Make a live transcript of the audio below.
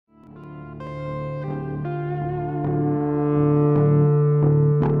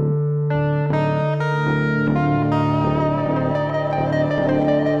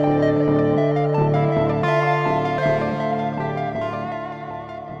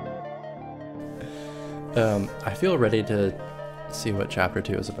I feel ready to see what chapter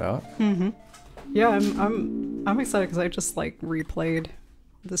 2 is about. Yeah, I'm excited because I just like replayed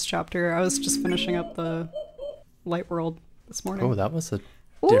this chapter. I was just finishing up the Light World this morning. Oh, that was a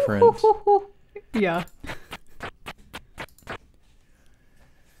different... Yeah.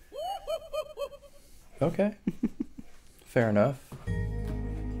 Okay. Fair enough.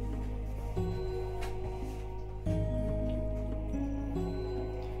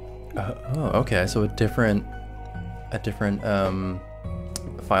 Oh, okay. So a different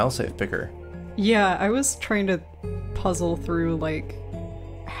file safe picker. Yeah, I was trying to puzzle through like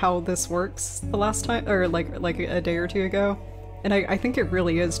how this works the last time, or like a day or two ago, and I think it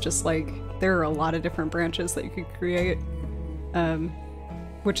really is just like there are a lot of different branches that you could create,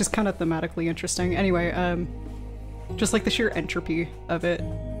 which is kind of thematically interesting. Anyway, just like the sheer entropy of it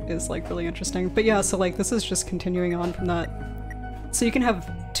is like really interesting. But yeah, so like this is just continuing on from that. So you can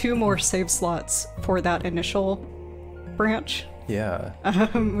have 2 more save slots for that initial branch. Yeah.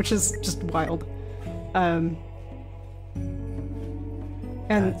 Which is just wild. And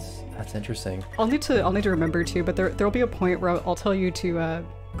that's interesting. I'll need to remember too, but there'll be a point where I'll tell you to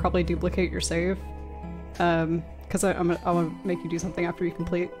probably duplicate your save. Because I'll make you do something after you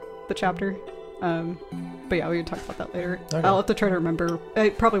complete the chapter. But yeah, we can talk about that later. Okay. I'll have to try to remember.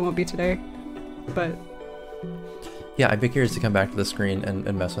 It probably won't be today, but yeah, I'd be curious to come back to the screen and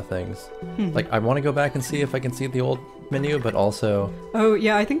mess with things. Like, I want to go back and see if I can see the old menu, but also... Oh,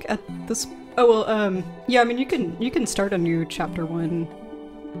 yeah, I think at this... Oh, well, yeah, I mean, you can start a new chapter 1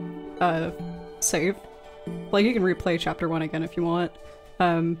 save. Like, you can replay chapter 1 again if you want.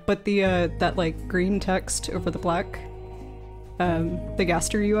 But the, that, like, green text over the black, the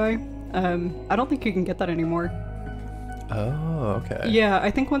Gaster UI, I don't think you can get that anymore. Oh, okay. Yeah,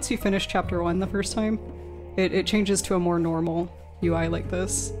 I think once you finish chapter 1 the first time, it changes to a more normal UI like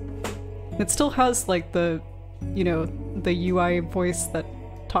this. It still has like the, you know, the UI voice that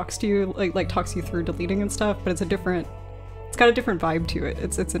talks to you, like talks you through deleting and stuff, but it's got a different vibe to it.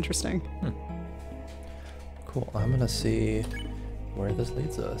 It's interesting. Cool. I'm gonna see where this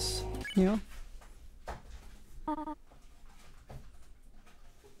leads us. Yeah.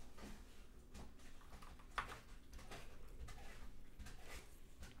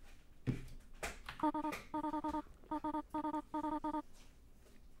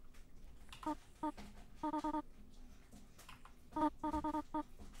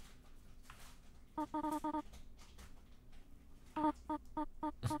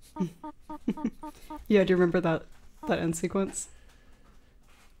 Yeah, do you remember that end sequence?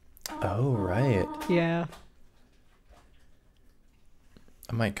 Oh, right. Yeah.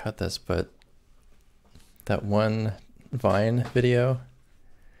 I might cut this, but that one Vine video.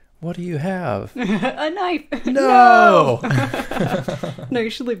 What do you have? A knife. No. No, you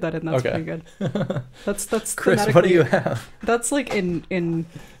should leave that in. That's okay. pretty good. That's Chris. What do you have? That's like in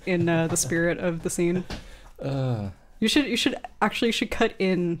the spirit of the scene. You should cut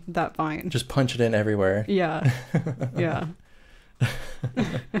in that Vine. Just punch it in everywhere. Yeah. Yeah.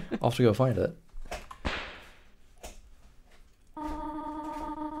 I'll have to go find it.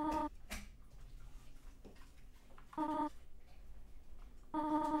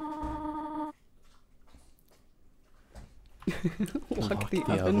 Lock the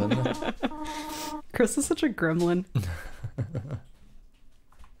oven. Chris is such a gremlin.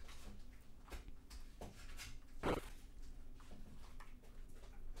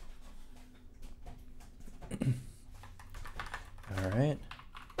 All right.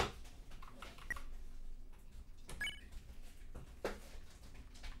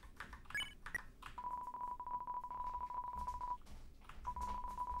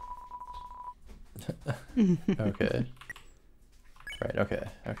 Okay. Right, okay.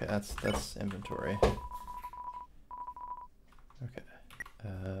 Okay, that's inventory. Okay.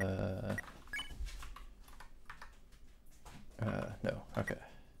 No, okay.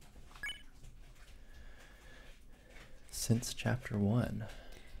 Since chapter 1.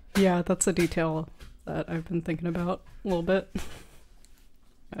 Yeah, that's a detail that I've been thinking about a little bit.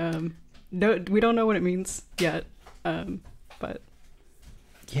 No, we don't know what it means yet, but...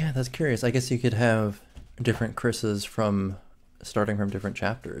 Yeah, that's curious. I guess you could have different Chris's starting from different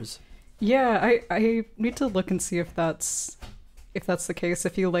chapters. Yeah, I need to look and see if that's the case.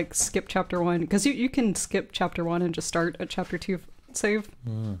 If you like skip chapter 1, because you can skip chapter 1 and just start a chapter 2 save.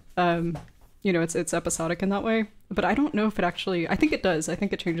 You know, it's episodic in that way. But I don't know if it actually... I think it does. I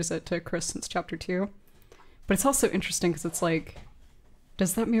think it changes it to Chris since chapter 2. But it's also interesting because it's like,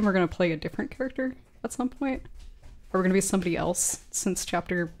 does that mean we're going to play a different character at some point? Or we're going to be somebody else since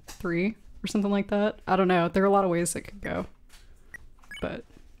chapter 3 or something like that? I don't know. There are a lot of ways it could go. But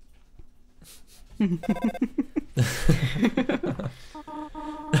All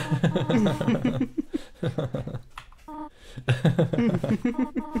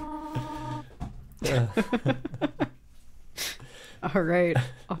right,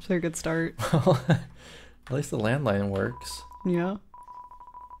 off to a good start. Well, at least the landline works. Yeah.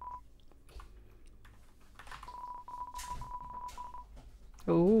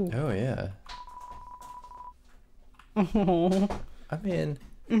 Oh. Oh yeah. Oh. I mean,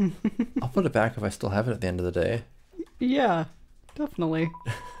 I'll put it back if I still have it at the end of the day. Yeah, definitely.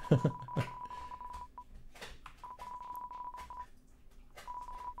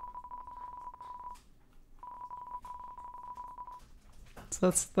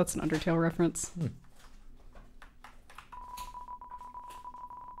 So that's an Undertale reference.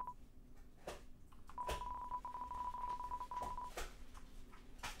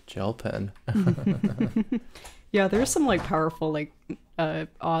 Gel pen. Yeah, there's some like powerful like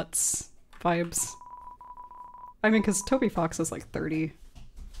aughts vibes. I mean, because Toby Fox is like 30.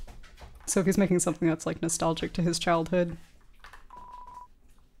 So if he's making something that's like nostalgic to his childhood.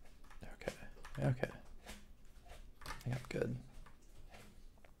 Okay. Okay. I think I'm good.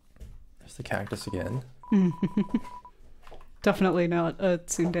 There's the cactus again. Definitely not a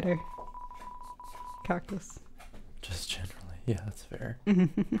tsundere cactus. Just generally. Yeah, that's fair. Okay.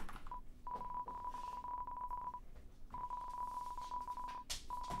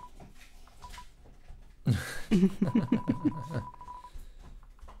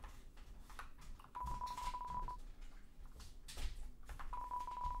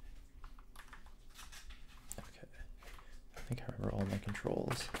 I think I remember all my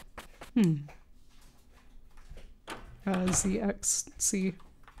controls. ZXC.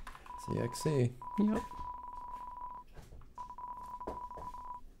 CXC. Yep.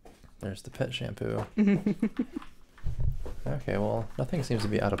 There's the pet shampoo. Okay, well, nothing seems to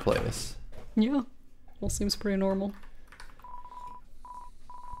be out of place. Yeah. All seems pretty normal.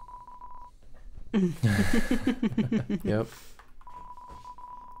 Yep.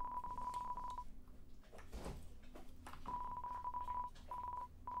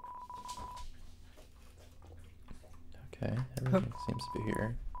 Okay, everything seems to be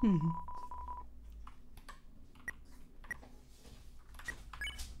here.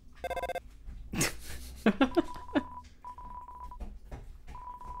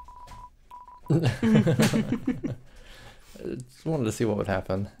 I just wanted to see what would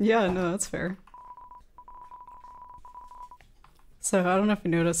happen. Yeah, no, that's fair. So I don't know if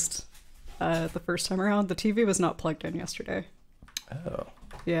you noticed the first time around, the TV was not plugged in yesterday. Oh,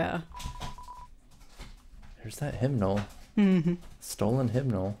 Yeah. there's that hymnal. Stolen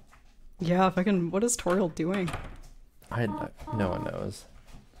hymnal. Yeah, what is Toriel doing? No one knows.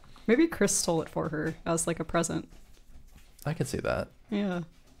 Maybe Chris stole it for her as like a present. I could see that. Yeah.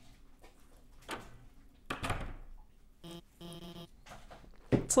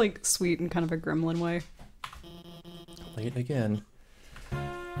 It's like sweet in kind of a gremlin way. Late again.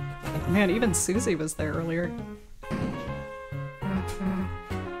 Man, even Susie was there earlier.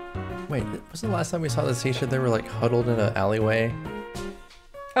 Wait, was the last time we saw the Tisha? They were like huddled in an alleyway.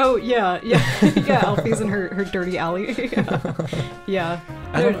 Oh yeah. Yeah, Alfie's in her dirty alley. Yeah.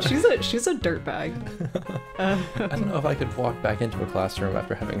 No, she's a dirtbag. I don't know if I could walk back into a classroom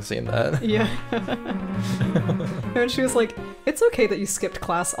after having seen that. Yeah. And she was like, "It's okay that you skipped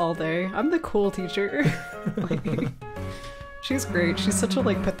class all day. I'm the cool teacher." Like, she's great. She's such a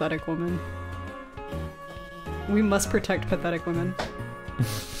like pathetic woman. We must protect pathetic women.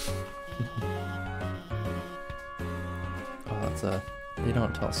 Oh, that's you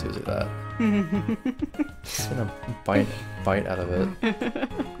don't tell Susie that. She's gonna bite out of it.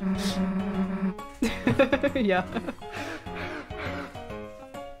 Yeah.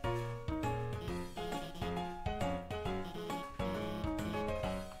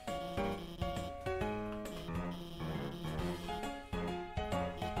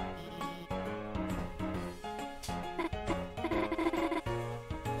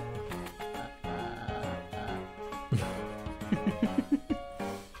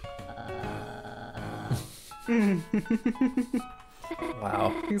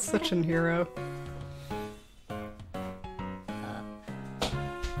 Wow. He's such an hero.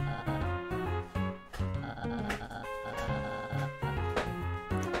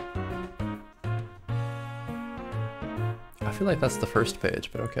 I feel like that's the first page,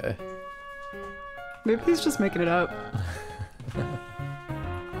 but okay. Maybe he's just making it up.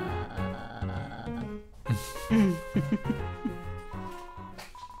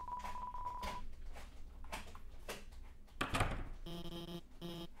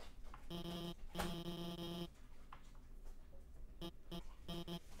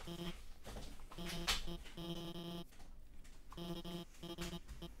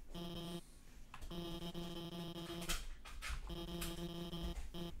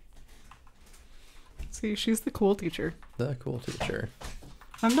 See, she's the cool teacher. The cool teacher.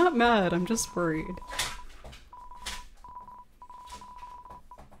 I'm not mad, I'm just worried.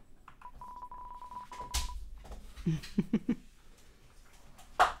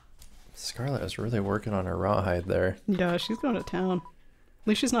 Scarlet is really working on her rawhide there. Yeah, she's going to town. At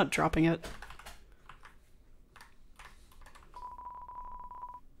least she's not dropping it.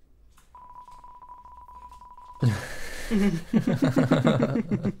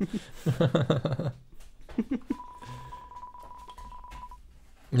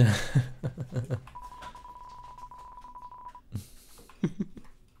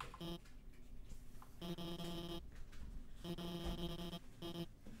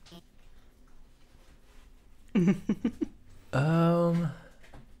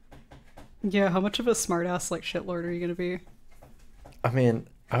 Yeah, how much of a smartass like shitlord are you gonna be? I mean,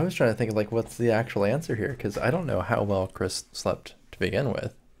 I was trying to think of like what's the actual answer here because I don't know how well Chris slept to begin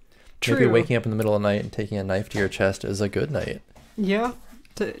with. True. Maybe waking up in the middle of the night and taking a knife to your chest is a good night. Yeah.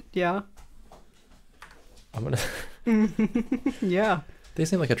 Yeah. I'm gonna. Yeah. They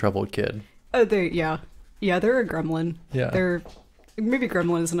seem like a troubled kid. Yeah, they're a gremlin. Yeah. Maybe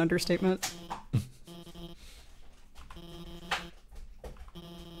gremlin is an understatement.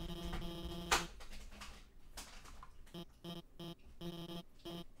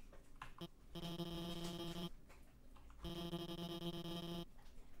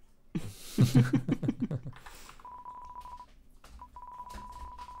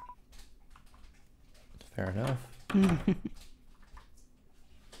 Fair enough. I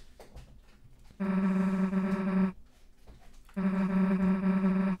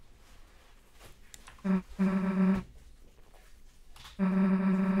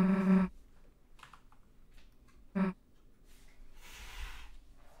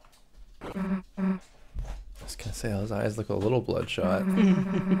was gonna say those eyes look a little bloodshot.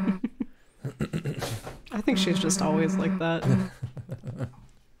 I think she's just always like that.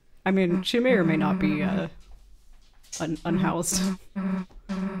 I mean, she may or may not be unhoused.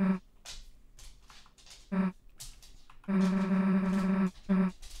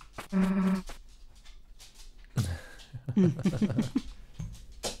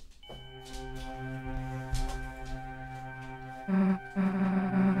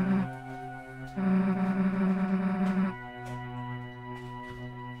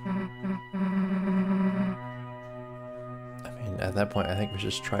 At that point, I think we should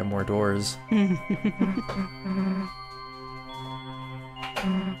just try more doors.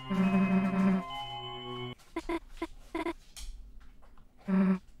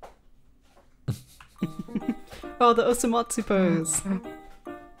 Oh, the Osamatsu pose.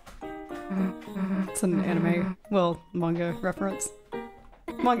 It's an anime, well, manga reference.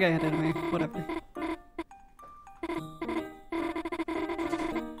 Manga and anime, whatever.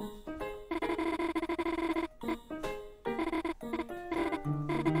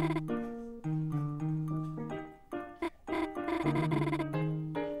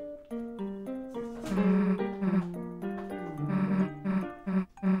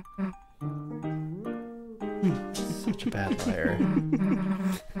 Such a bad liar.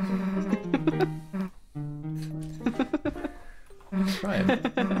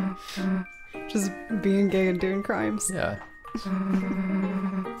 Crime. Just being gay and doing crimes. Yeah.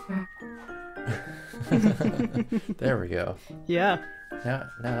 There we go. Yeah.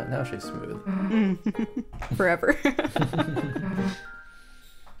 Now she's smooth. Forever.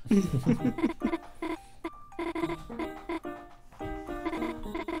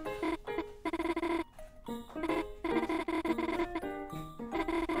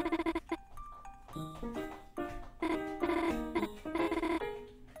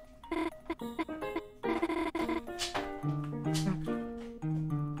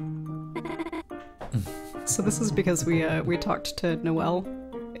 So this is because we talked to Noelle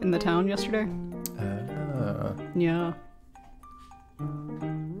in the town yesterday. Yeah.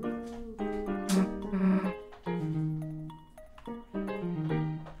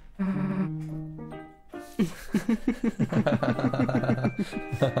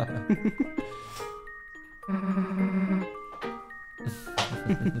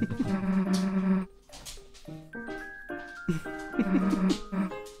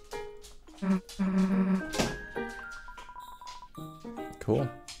 Cool.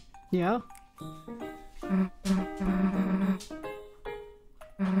 Yeah.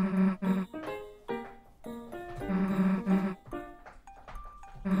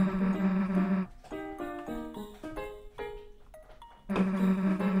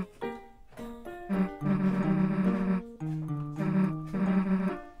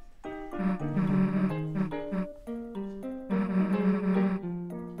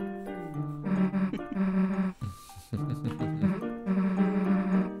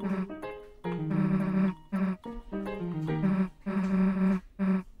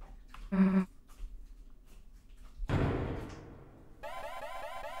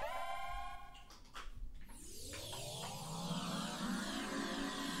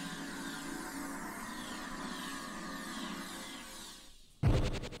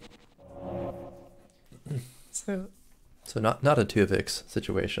 So not a Tuvix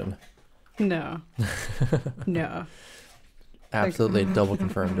situation. No. No. Absolutely double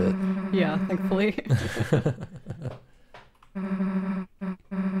confirmed it. Yeah, thankfully.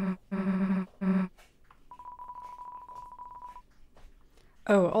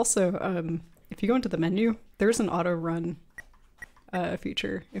 Oh, also, if you go into the menu, there's an auto run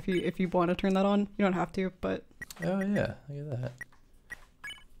feature. If you want to turn that on, you don't have to, but Oh yeah, look at that.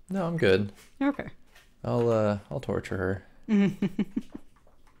 No, I'm good. okay. I'll torture her.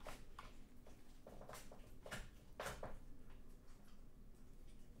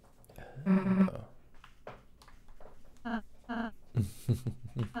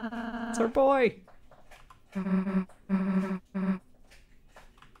 It's our boy.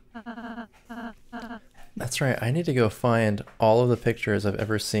 That's right. I need to go find all of the pictures I've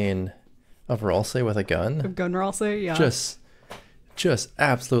ever seen of Ralsei with a gun. Gun Ralsei, yeah. Just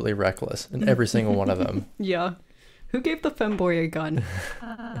absolutely reckless in every single one of them. Yeah. Who gave the femboy a gun?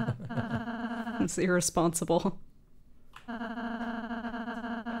 It's irresponsible.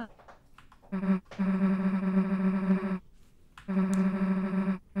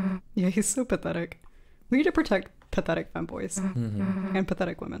 Yeah, he's so pathetic. We need to protect pathetic femboys and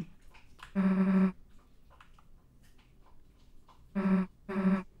pathetic women.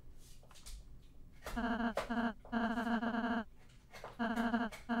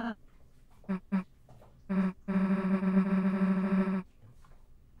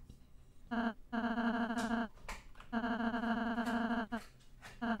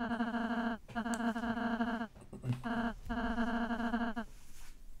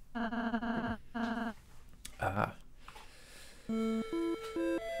 Ah.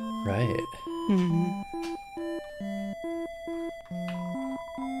 Right. Okay.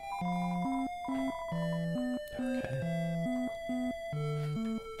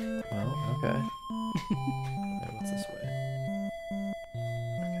 Well, okay. Wait, what's this way?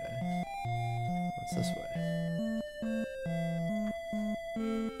 Okay. What's this way?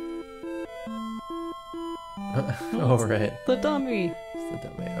 Oh, right. The dummy. It's the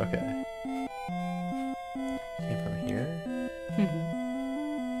dummy. Okay. Came from here?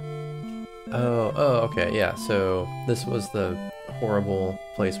 Oh, okay, yeah. So this was the horrible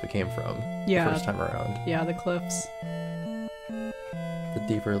place we came from Yeah. the first time around. Yeah, the cliffs. The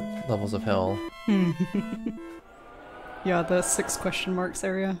deeper levels of hell. Yeah, the 6 question marks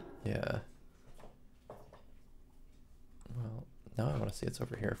area. Yeah. Well, now I want to see it's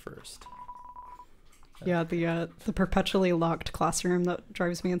over here first. Yeah, the perpetually locked classroom that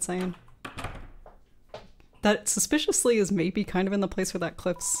drives me insane. That suspiciously is maybe kind of in the place where that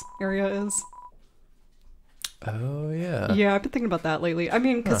cliffs area is. Oh, yeah. Yeah, I've been thinking about that lately. I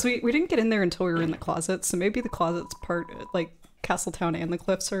mean, because we didn't get in there until we were in the closet, so maybe the closet's part, like, Castletown and the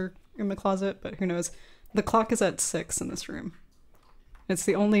cliffs are in the closet, but who knows. The clock is at 6 in this room. It's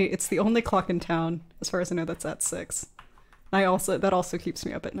the only clock in town, as far as I know, that's at 6. That also keeps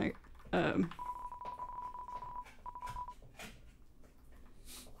me up at night.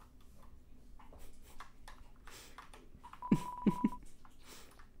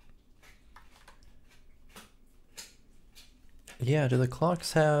 Yeah, do the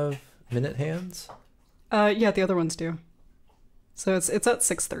clocks have minute hands? Yeah, the other ones do. So it's at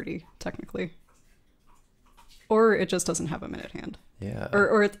 6:30 technically, or it just doesn't have a minute hand. Yeah.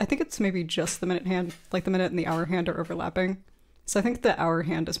 Or I think it's maybe just the minute hand, like the minute and the hour hand are overlapping. So I think the hour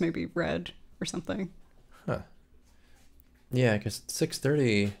hand is maybe red or something. Huh. Yeah, because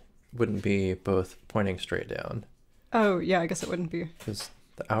 6:30 wouldn't be both pointing straight down. Oh yeah, I guess it wouldn't be. Because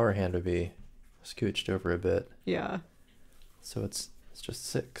the hour hand would be scooched over a bit. Yeah. So it's just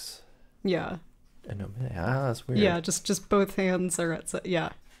 6. Yeah. And no minute. Ah, that's weird. Yeah, just both hands are at yeah.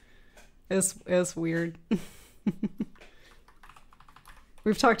 It's weird.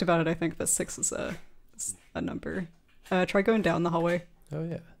 We've talked about it, I think, but 6 is a number. Try going down the hallway. Oh,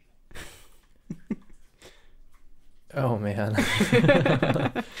 yeah. Oh, man.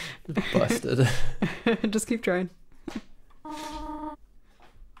 Busted. Just keep trying.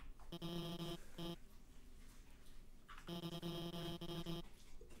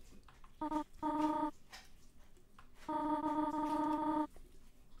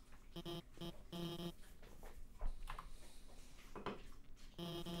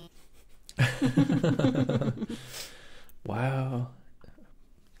 Wow.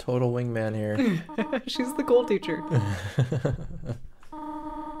 Total wingman here. She's the goal teacher.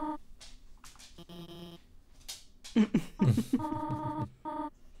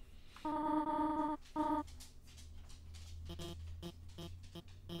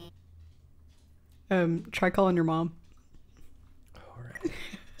 Try calling your mom. All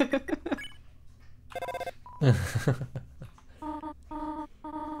right.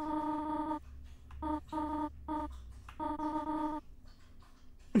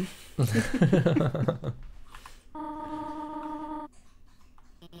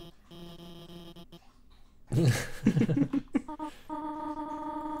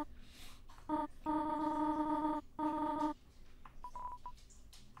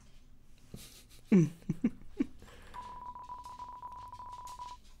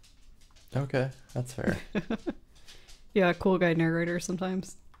 Okay, that's fair. Yeah, cool guy narrator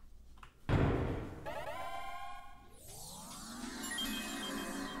sometimes.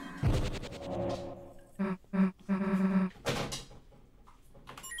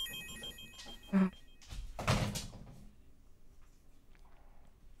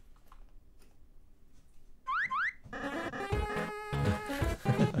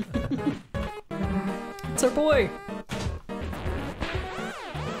 It's our boy!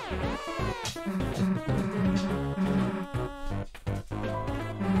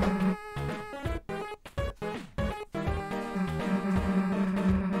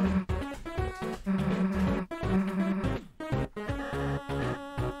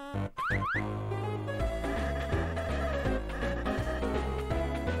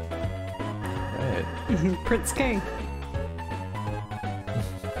 Right. Prince King.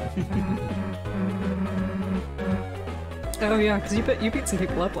 Oh yeah, because you beat some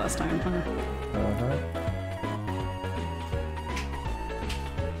people up last time, huh? Uh-huh.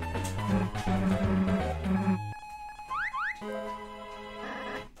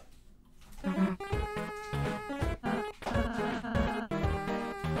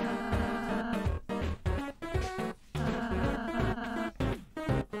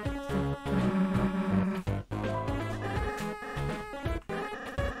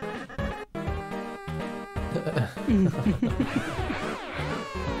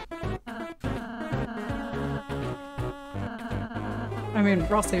 I mean,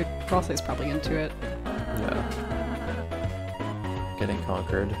 Ross's probably into it. Yeah. Getting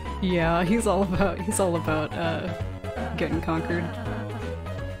conquered. Yeah, he's all about getting conquered.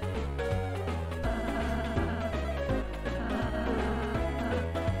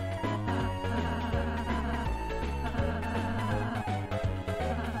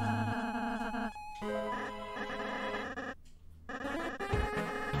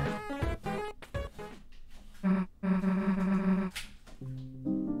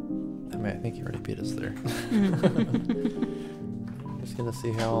 I think he already beat us there. Just gonna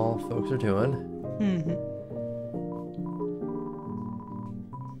see how all folks are doing.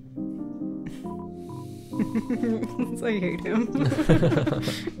 I hate him.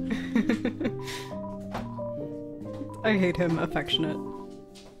 I hate him, affectionate.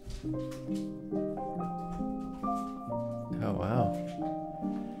 Oh wow.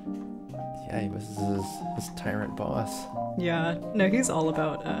 Yeah, he was his tyrant boss. Yeah, no, he's all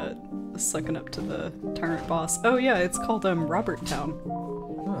about sucking up to the tyrant boss. Oh yeah, it's called Robert Town,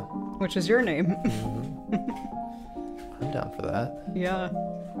 Huh. which is your name. I'm down for that. Yeah.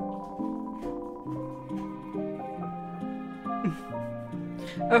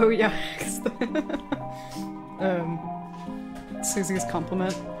 Oh yeah. Susie's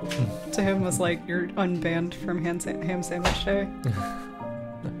compliment to him was like, "You're unbanned from ham sandwich day."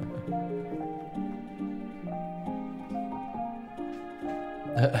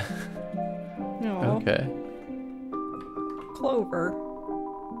 Aw. Okay. Clover.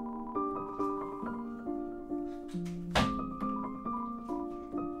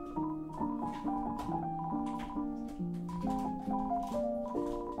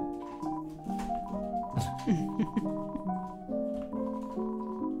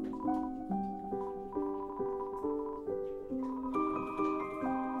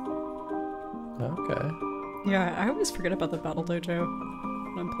 Okay. Yeah, I always forget about the Battle Dojo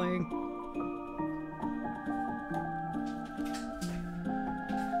when I'm playing.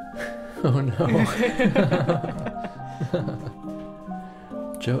 Oh no.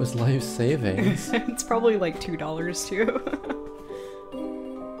 Joe's life savings. It's probably like $2 too.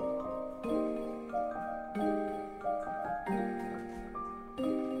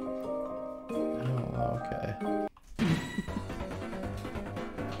 Oh, okay.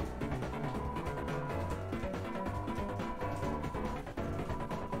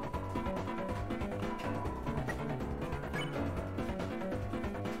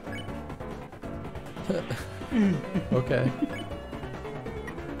 Okay.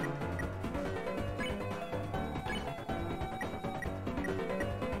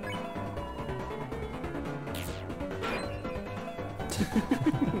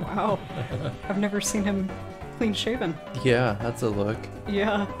 Wow. I've never seen him clean shaven. Yeah, that's a look.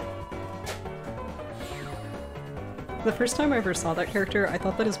 Yeah. The first time I ever saw that character, I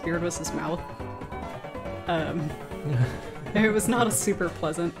thought that his beard was his mouth. It was not a super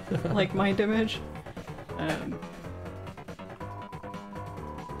pleasant, like, mind image.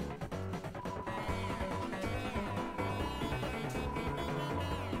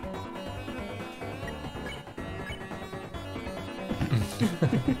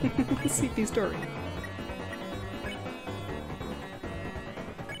 CP story.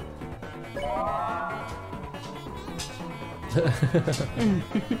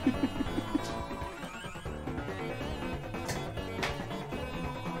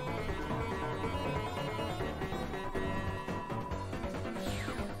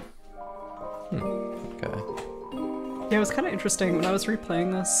 Yeah, it was kind of interesting when I was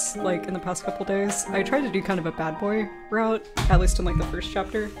replaying this, like, in the past couple days. I tried to do kind of a bad boy route, at least in, like, the first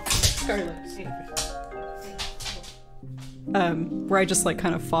chapter. Scarlet. Where I just, like,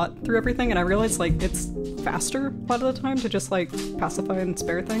 kind of fought through everything, and I realized, like, it's faster a lot of the time to just, like, pacify and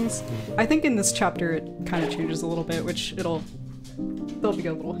spare things. I think in this chapter it kind of changes a little bit, which there'll be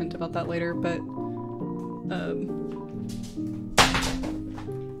a little hint about that later, but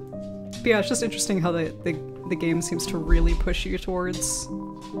yeah, it's just interesting how the game seems to really push you towards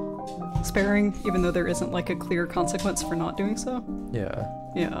sparing, even though there isn't like a clear consequence for not doing so. Yeah.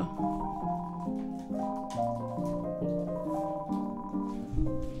 Yeah.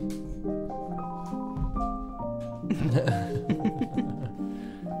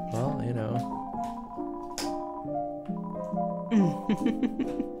 Well, you know.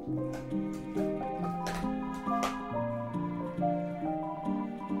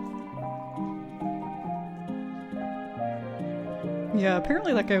 Yeah,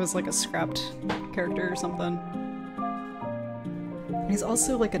 apparently that guy was like a scrapped character or something. He's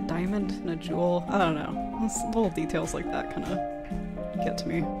also like a diamond and a jewel. I don't know. Those little details like that kind of get to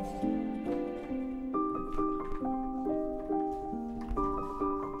me.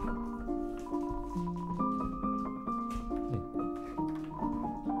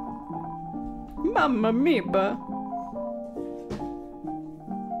 Mamma mia!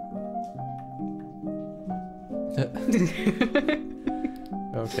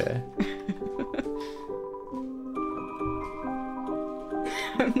 Okay.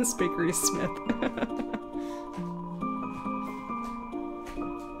 I'm this bakery smith.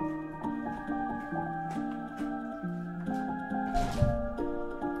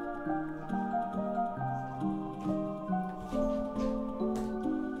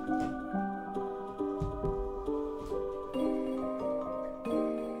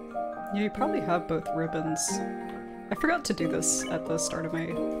 Yeah, you probably have both ribbons. I forgot to do this at the start of my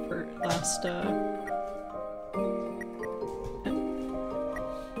last,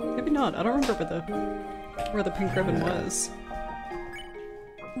 maybe not. I don't remember where the pink ribbon was.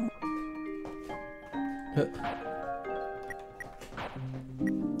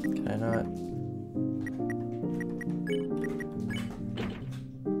 Can I not?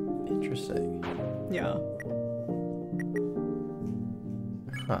 Interesting. Yeah.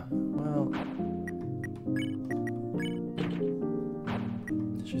 Huh. Well,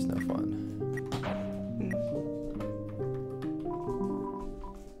 she's no fun.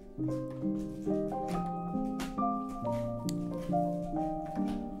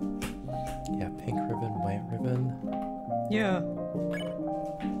 Yeah, pink ribbon, white ribbon. Yeah.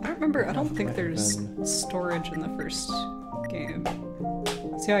 I don't remember. I don't think there's storage in the first game.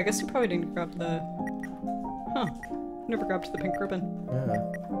 So yeah, I guess you probably didn't grab the... Huh. Never grabbed the pink ribbon. Yeah.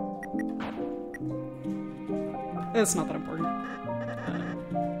 It's not that important.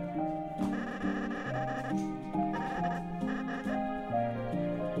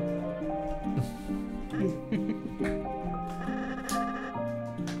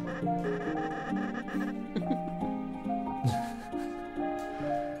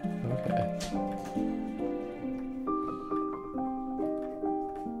 Okay.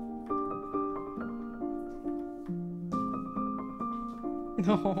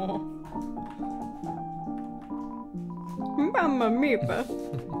 No. Mamma mia.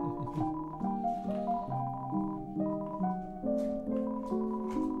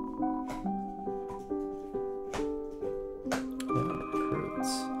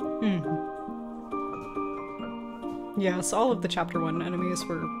 Yeah, so all of the Chapter 1 enemies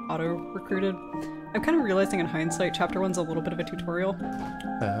were auto-recruited. I'm kind of realizing in hindsight, Chapter 1's a little bit of a tutorial.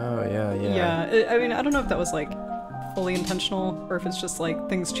 Oh, yeah. Yeah, I mean, I don't know if that was, like, fully intentional, or if it's just, like,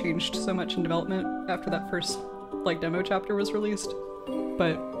 things changed so much in development after that first, like, demo chapter was released.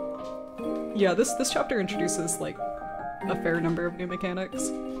 But, yeah, this chapter introduces, like, a fair number of new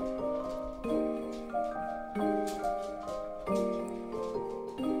mechanics.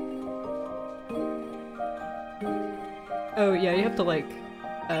 Oh yeah, you have to like,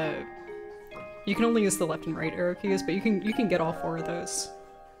 You can only use the left and right arrow keys, but you can get all 4 of those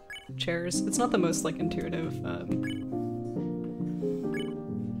chairs. It's not the most like intuitive. Oh,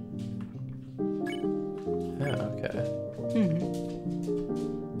 okay.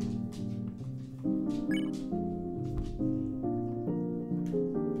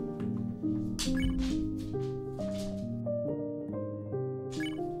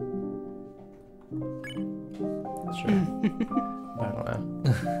 Sure. I don't know.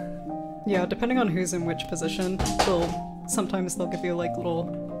 Yeah, depending on who's in which position, sometimes they'll give you like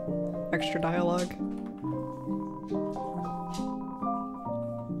little extra dialogue.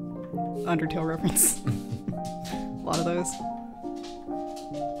 Undertale reference. A lot of those.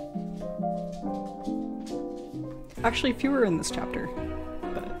 Actually, fewer in this chapter,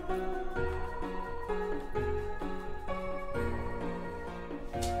 but...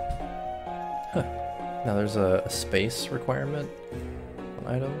 Huh. Now there's a space requirement on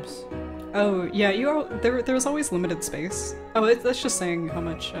items. Oh, yeah, there was always limited space. Oh, that's just saying how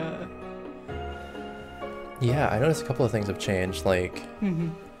much, Yeah, I noticed a couple of things have changed, like...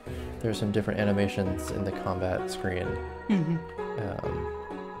 There's some different animations in the combat screen.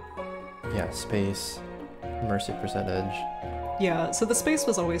 Yeah, space, mercy percentage. Yeah, so the space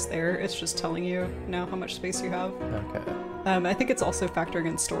was always there, it's just telling you now how much space you have. Okay. I think it's also factoring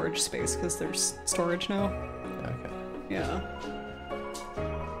in storage space, because there's storage now. Okay. Yeah.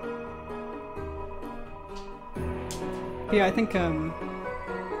 Yeah, I think,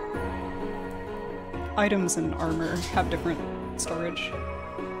 items and armor have different storage.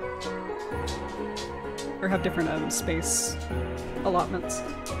 Or have different, space allotments.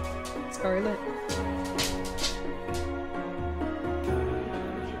 Scarlet.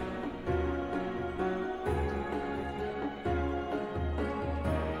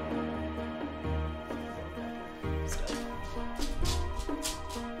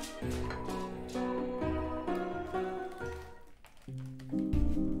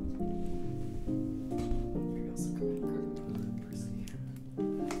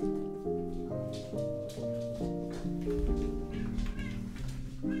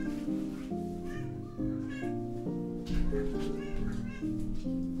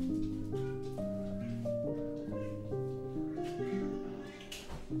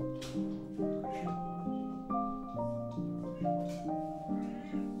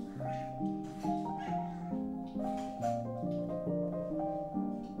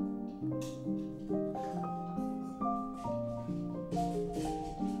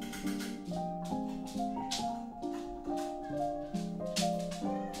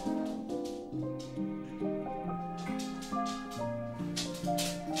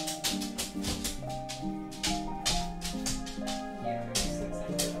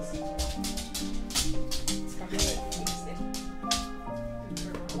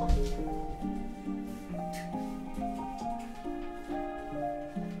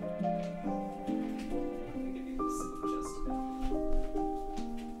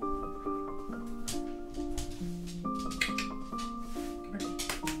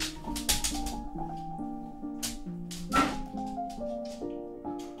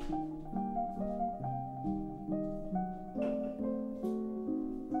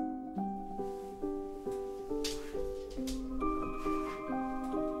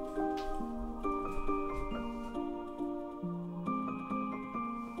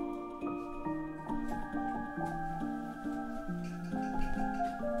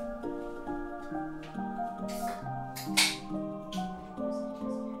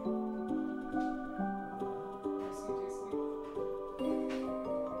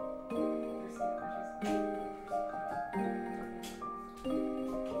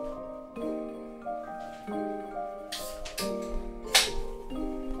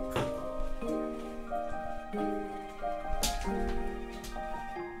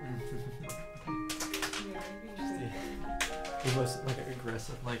 He was like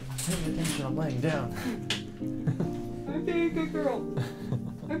aggressive, like, pay attention, I'm laying down. I'm being a good girl.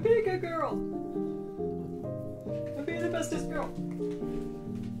 I'm being a good girl. I'm being the bestest girl.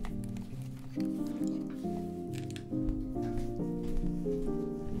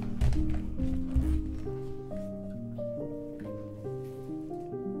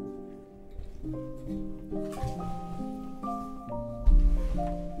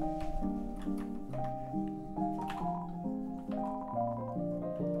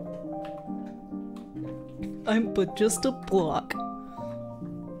 I'm but just a block.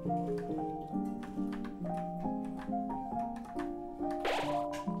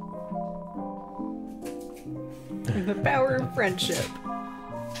 And the power of friendship.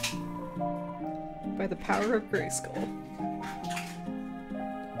 By the power of Grayskull.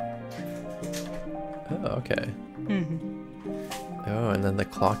 okay. Mm-hmm. Oh, and then the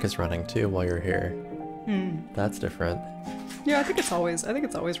clock is running too while you're here. That's different. Yeah, I think it's always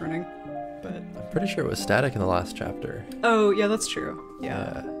running, but I'm pretty sure it was static in the last chapter. oh yeah, that's true.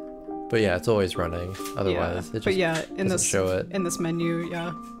 Yeah. But yeah, it's always running. Otherwise, yeah. it just but yeah, in doesn't this show it. in this menu,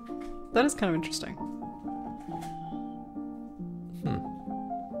 yeah, that is kind of interesting.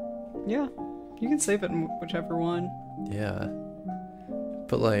 Yeah, you can save it in whichever one. Yeah.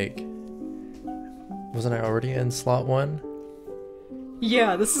 But like, wasn't I already in slot 1?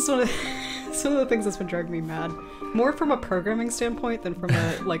 Yeah, this is one of the things that's been driving me mad. More from a programming standpoint than from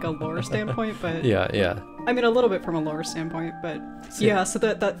a like a lore standpoint, but Yeah. I mean a little bit from a lore standpoint, but See, yeah. So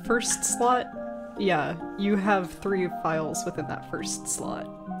that first slot, yeah, you have 3 files within that first slot.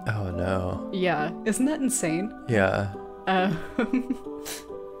 Oh no. Yeah, isn't that insane? Yeah.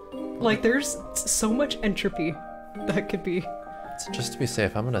 Like there's so much entropy that could be. So just to be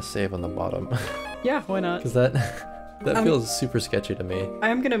safe, I'm gonna save on the bottom. Yeah, why not? Because that feels super sketchy to me. I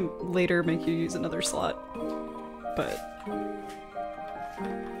am gonna later make you use another slot, but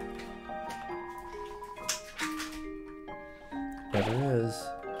Never is.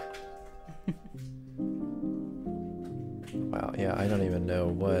 Wow, yeah, I don't even know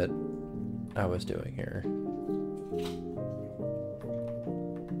what I was doing here.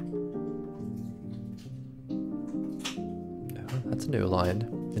 Oh, that's a new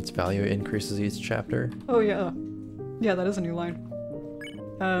line. Its value increases each chapter. oh yeah, yeah, that is a new line.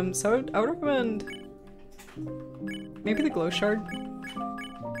 So I would recommend maybe the glow shard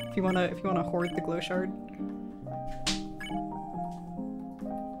if you wanna hoard the glow shard.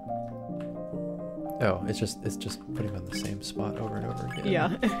 Oh, it's just putting them in the same spot over and over again.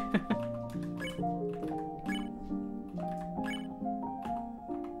 Yeah.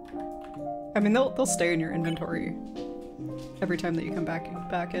 I mean, they'll stay in your inventory every time that you come back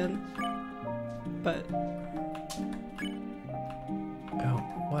in. But oh,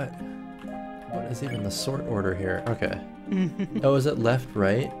 what is even the sort order here? Okay. Oh, is it left,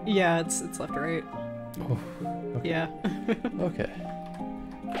 right? yeah, it's left to right. Oh, okay. Yeah. Okay.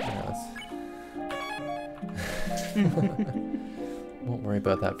 Yeah, won't worry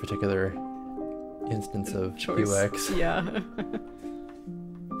about that particular instance of Choice. UX. Yeah.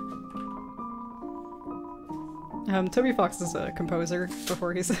 Toby Fox is a composer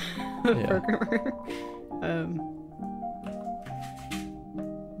before he's a programmer.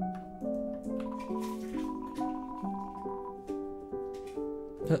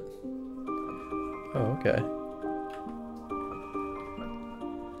 Oh, okay.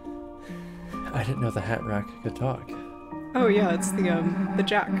 I didn't know the hat rack could talk. Oh yeah, it's the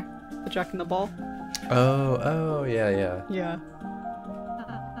jack in the ball. Oh, yeah. Yeah.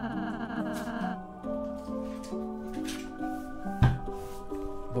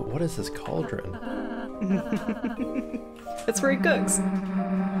 But what is this cauldron? It's where he cooks.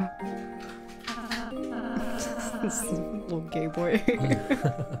 This little gay boy.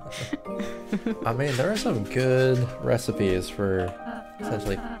 I mean, there are some good recipes for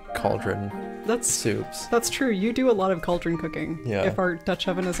essentially cauldron soups. That's true. You do a lot of cauldron cooking. Yeah. If our Dutch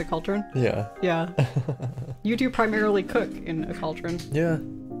oven is a cauldron. Yeah. Yeah. You do primarily cook in a cauldron. Yeah.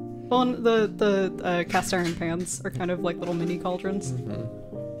 Well, and the cast iron pans are kind of like little mini cauldrons.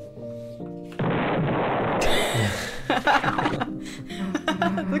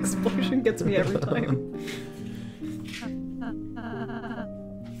 The explosion gets me every time.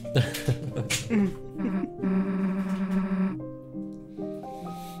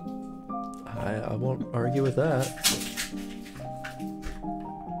 I won't argue with that.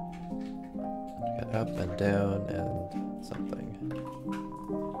 Got up and down and something.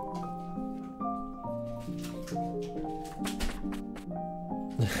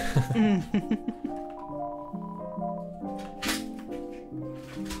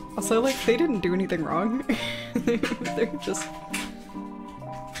 Also, like, they didn't do anything wrong. They're just...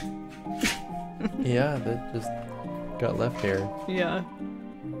 Yeah, they just got left here. Yeah.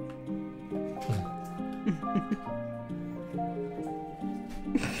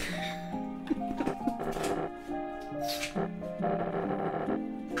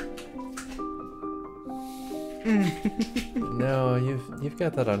 No, you've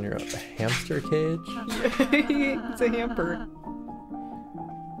got that on your hamster cage. It's a hamper.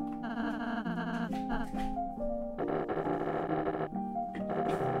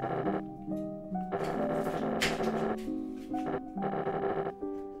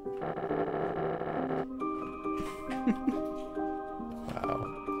 Wow.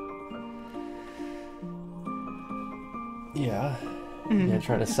 Yeah. You gonna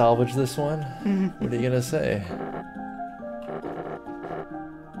try to salvage this one? What are you gonna say?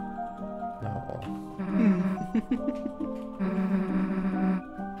 No.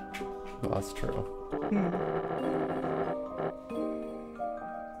 Well, that's true.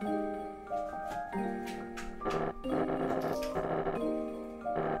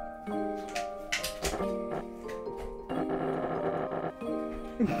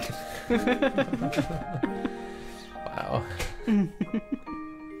 Wow.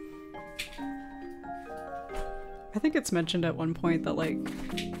 I think it's mentioned at one point that like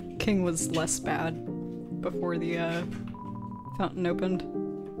King was less bad before the fountain opened.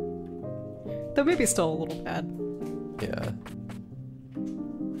 Though maybe still a little bad. Yeah.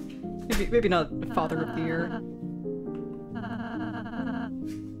 Maybe not Father of the Year.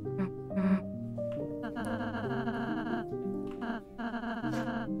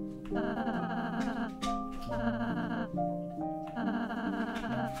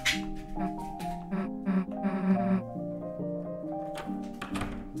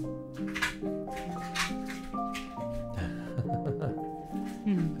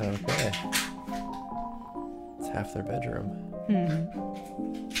 Okay. It's half their bedroom.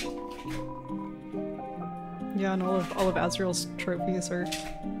 Yeah, and all of Azrael's trophies are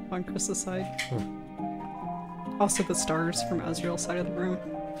on Chris's side. Also the stars from Azrael's side of the room.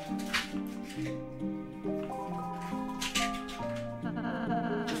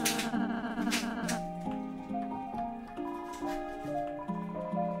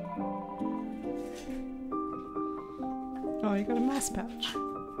 Oh, you got a moss patch.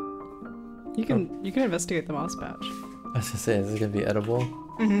 You can investigate the moss patch. I was gonna say, is this gonna be edible?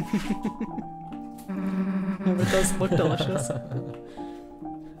 No, it does look delicious.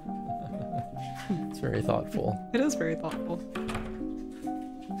 It's very thoughtful. It is very thoughtful.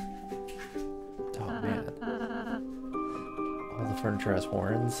 Oh man. All the furniture has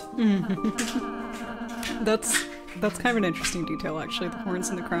horns. That's kind of an interesting detail, actually, the horns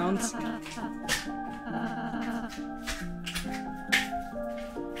and the crowns.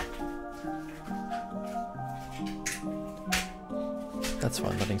 That's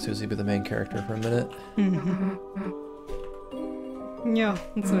fun, letting Susie be the main character for a minute. Yeah,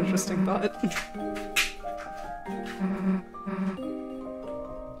 that's an interesting thought.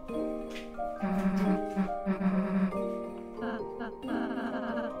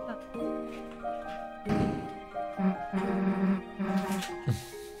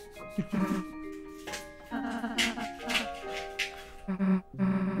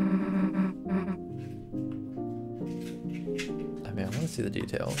 I mean, I want to see the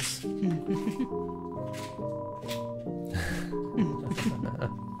details.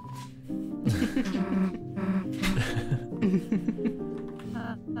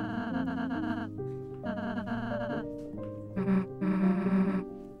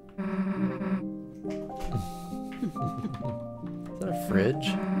 Is that a fridge?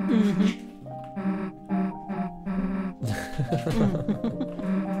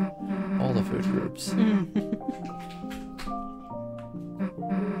 All the food groups.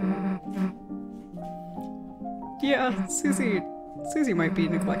 Yeah, Susie might be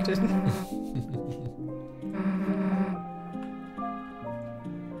neglected. And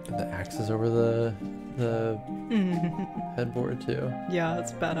the axe is over the headboard too. Yeah,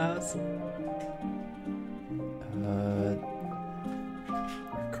 it's badass. Her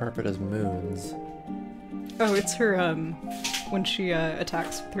carpet has moons. Oh, it's her when she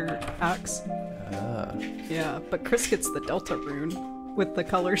attacks with her axe. Ah. Yeah, but Chris gets the deltarune with the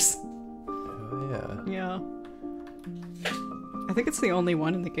colors. Oh yeah. Yeah. I think it's the only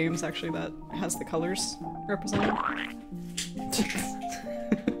one in the games actually that has the colors represented.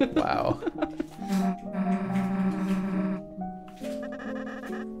 Wow.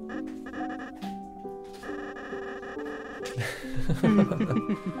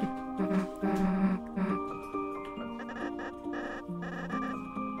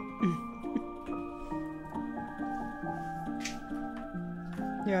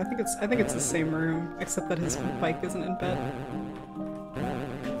 Yeah, I think it's the same room, except that his bike isn't in bed.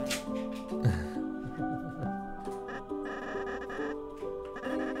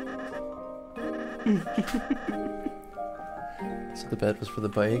 So the bed was for the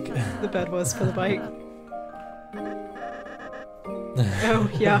bike? The bed was for the bike. Oh,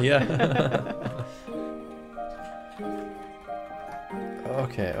 yeah. Yeah.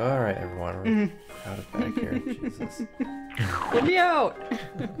 Okay, alright everyone, we're out of back here. Jesus. Let me out!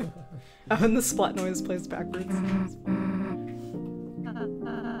 Oh, and the splat noise plays backwards.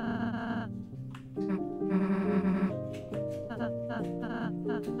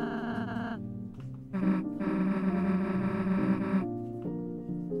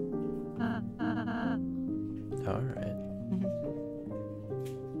 Alright.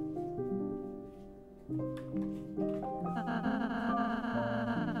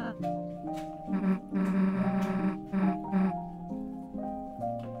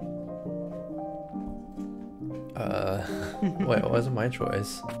 Wait, it wasn't my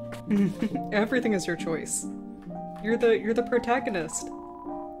choice. Everything is your choice. You're the protagonist.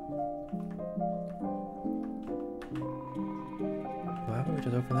 Why don't we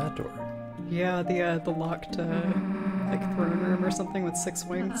just open that door? Yeah, the locked like throne room or something with 6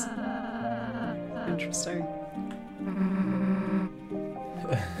 wings. Interesting.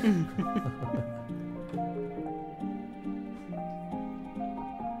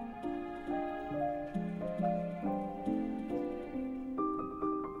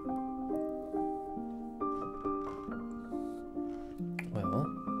 Well,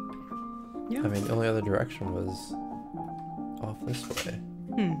 Yeah. I mean, the only other direction was off this way.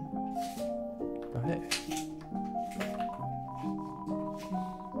 Oh, hey.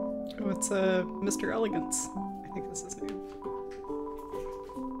 Oh, it's Mr. Elegance. I think that's his name.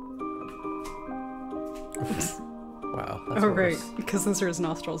 Wow. That's Oh, right, worse. because those are his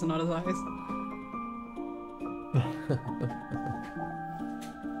nostrils and not his eyes.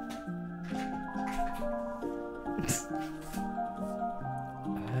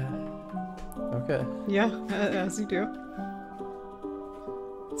 Okay. Yeah, as you do.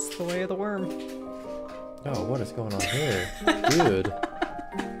 It's the way of the worm. Oh, what is going on here? Dude.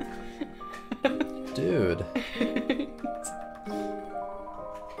 Dude.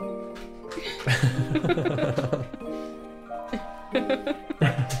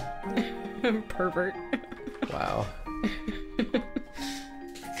 Pervert. Wow.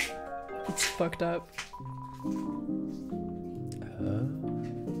 It's fucked up.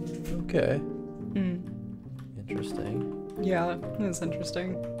 Okay. Interesting. Yeah, that's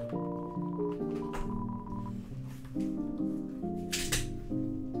interesting.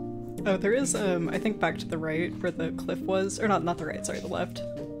 Oh, there is, I think back to the right where the cliff was, or not the right, sorry, the left.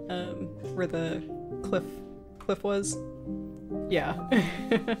 Where the cliff was. Yeah.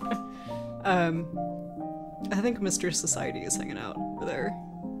 I think Mr. Society is hanging out over there.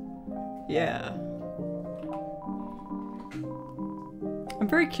 Yeah. I'm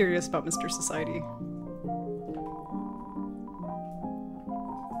very curious about Mr. Society.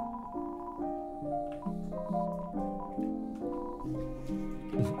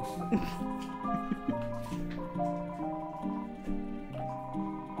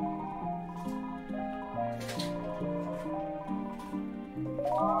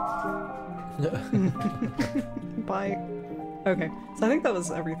 Bye. Okay, so I think that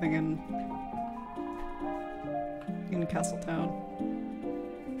was everything in Castletown.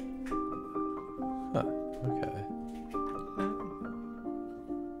 Huh. Okay.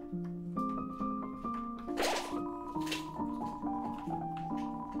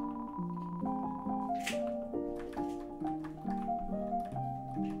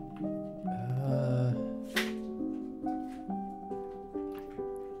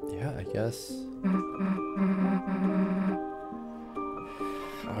 Yeah, I guess.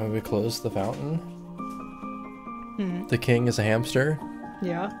 We close the fountain. The king is a hamster.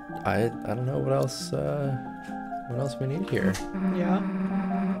 Yeah. I don't know what else we need here. Yeah.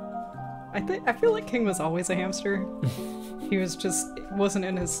 I feel like King was always a hamster. He was just wasn't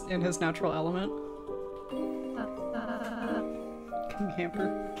in his natural element. King Hamper.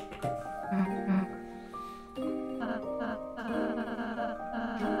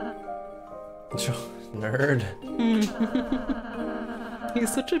 Nerd.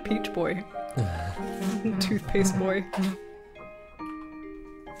 He's such a peach boy. Toothpaste boy.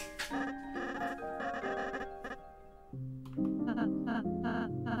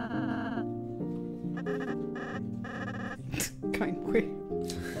 Kind boy.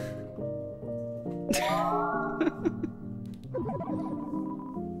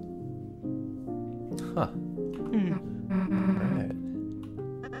 Huh. Alright.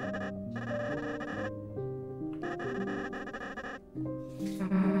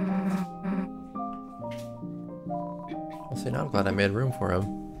 Well, see, now I'm glad I made room for him.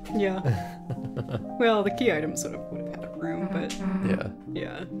 Yeah. Well, the key items would have had a room, but Yeah.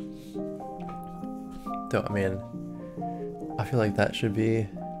 yeah. Though, I mean, I feel like that should be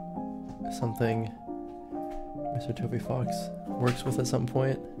something Mr. Toby Fox works with at some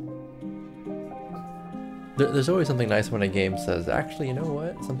point. There's always something nice when a game says, actually, you know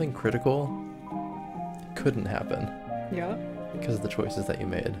what? Something critical couldn't happen Yeah. because of the choices that you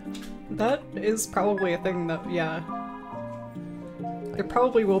made. That is probably a thing that, yeah. There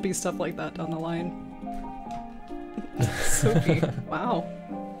probably will be stuff like that down the line. Sophie. Wow.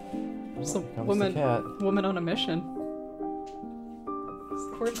 Just a Comes the cat. woman on a mission.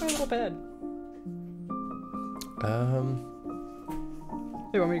 Where's my little bed?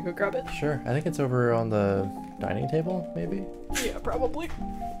 You want me to go grab it? Sure. I think it's over on the dining table, maybe? Yeah, probably.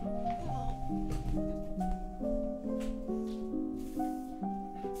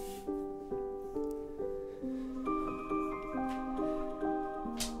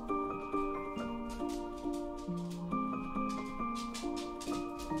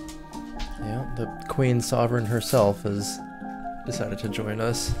 The Queen Sovereign herself has decided to join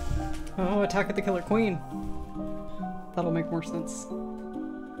us. Oh, Attack of the Killer Queen. That'll make more sense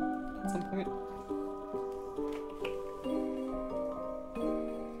at some point.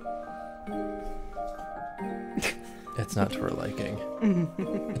 It's not to her liking.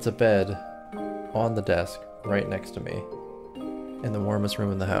 It's a bed on the desk right next to me in the warmest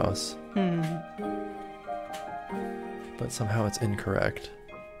room in the house. But somehow it's incorrect.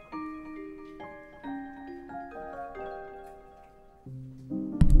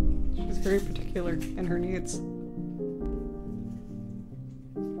 She's very particular in her needs.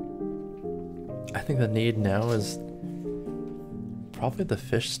 I think the need now is probably the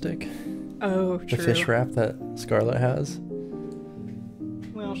fish stick. Oh, true. The fish wrap that Scarlet has.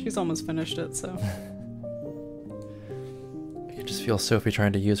 Well, she's almost finished it, so. I could just feel Sophie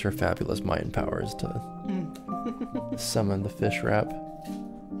trying to use her fabulous mind powers to summon the fish wrap.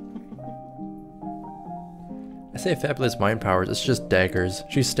 I say fabulous mind powers, it's just daggers.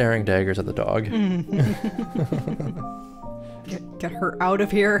 She's staring daggers at the dog. Get her out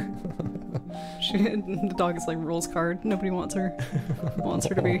of here. The dog is like rules card. Nobody wants her. Wants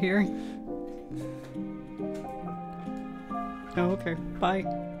her to be here. Oh, okay. Bye.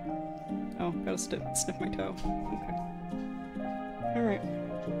 Oh, gotta sniff my toe. Okay. Alright.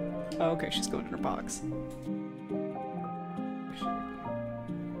 Oh, okay, she's going in her box.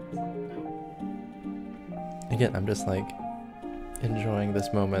 Again, I'm just like enjoying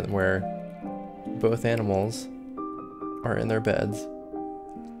this moment where both animals are in their beds,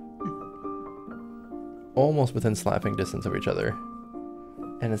 almost within slapping distance of each other.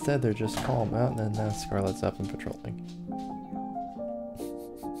 And instead they're just calm out, and then now Scarlet's up and patrolling.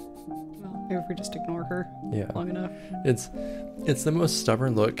 Well, maybe if we just ignore her long enough. It's the most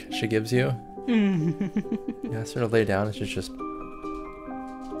stubborn look she gives you. Yeah, sort of lay down and she's just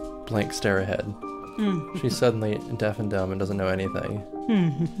blank stare ahead. She's suddenly deaf and dumb and doesn't know anything.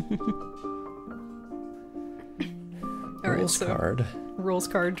 Alright, Rules so card. Rules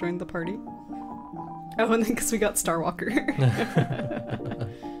card joined the party. Oh, and then because we got Starwalker.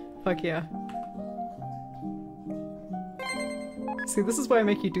 Fuck yeah. See, this is why I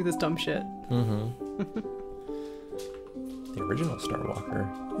make you do this dumb shit. The original Starwalker.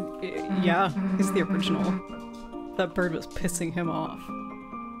 Yeah, he's the original. That bird was pissing him off.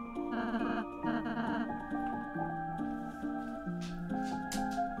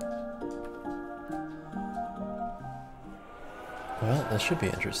 Well, this should be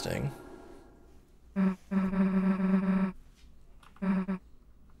interesting.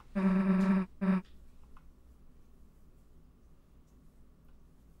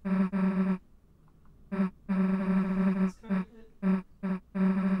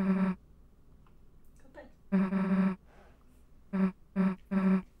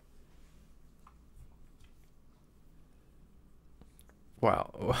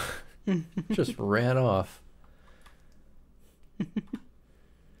 Wow. Just ran off.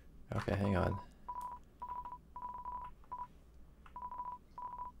 Okay, hang on.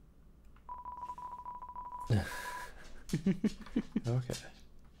 Okay.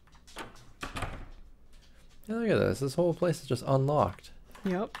 Yeah, look at this. This whole place is just unlocked.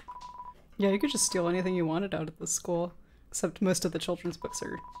 Yep. Yeah, you could just steal anything you wanted out of this school. Except most of the children's books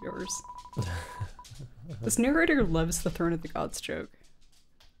are yours. This narrator loves the Throne of the Gods joke.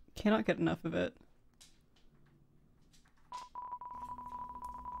 Cannot get enough of it.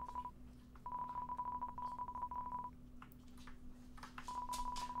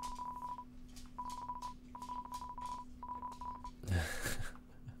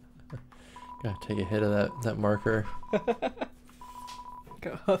 Gotta take a hit of that marker.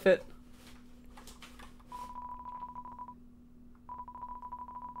 Go huff it.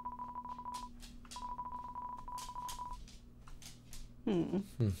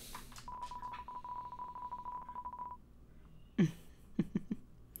 It's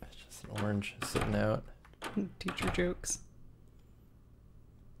just an orange sitting out. Teacher jokes.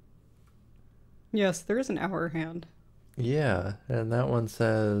 Yes, there is an hour hand. Yeah, and that one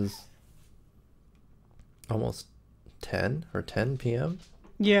says almost 10 or 10 p.m.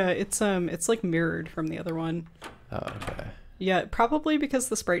 Yeah, it's like mirrored from the other one. Oh, okay. Yeah, probably because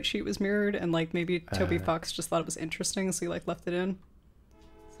the sprite sheet was mirrored and like maybe Toby Fox just thought it was interesting, so he like left it in.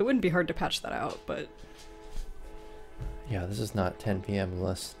 So it wouldn't be hard to patch that out, but yeah, this is not 10 p.m.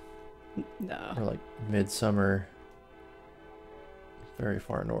 unless no. we're like midsummer, very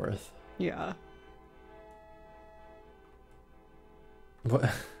far north. Yeah.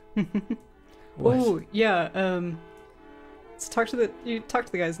 What? Oh, yeah, let's talk to the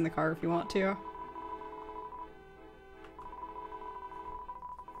guys in the car if you want to.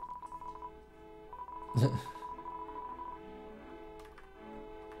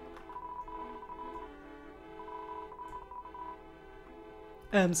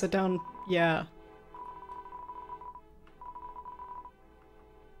 So down, yeah.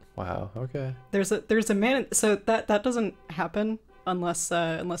 Wow. Okay. There's a man. So that doesn't happen unless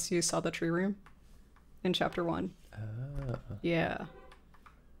unless you saw the tree room in chapter 1. Yeah.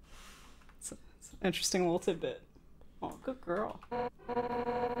 It's an interesting little tidbit. Oh, good girl.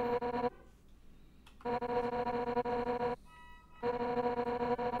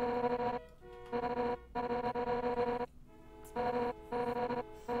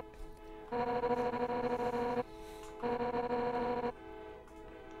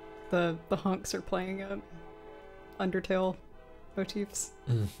 The hunks are playing Undertale motifs.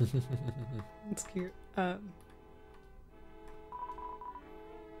 It's cute.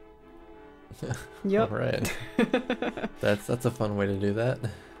 Yep. All right. That's a fun way to do that.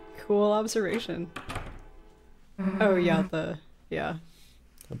 Cool observation. Oh yeah, yeah.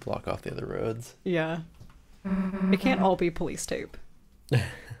 Block off the other roads. Yeah. It can't all be police tape.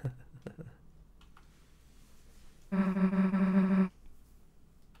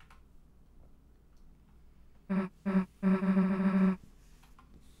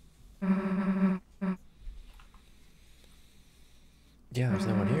 Yeah, there's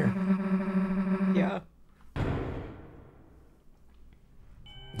no one here. Yeah.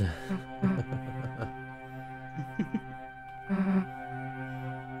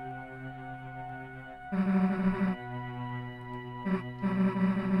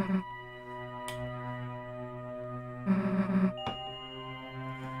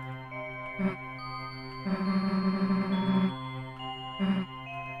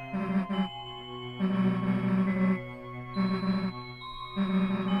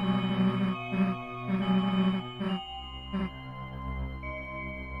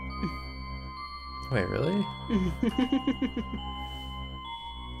 Wait, really? You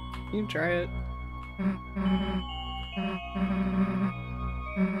can try it.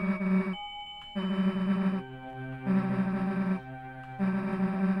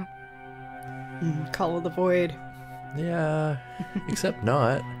 Call of the Void. Yeah, except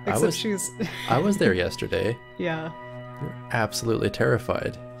not. Except she's... I was there yesterday. Yeah. You were absolutely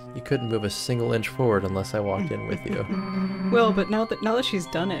terrified. You couldn't move a single inch forward unless I walked in with you. Well, but now that she's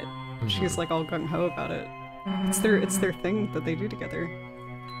done it, she's like all gung ho about it. It's their thing that they do together.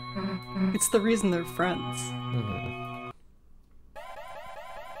 It's the reason they're friends.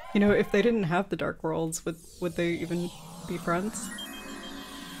 You know, if they didn't have the Dark Worlds, would they even be friends?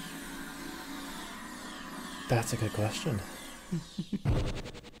 That's a good question.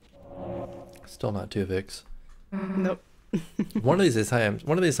 Still not Tuvix. Nope. One of these times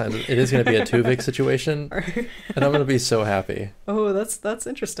it is going to be a Tuvix situation, and I'm going to be so happy. Oh, that's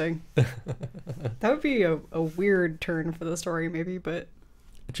interesting. That would be a weird turn for the story, maybe, but...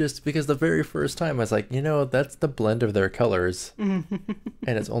 Just because the very first time I was like, you know, that's the blend of their colors, and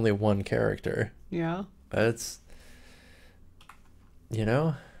it's only one character. Yeah. It's, you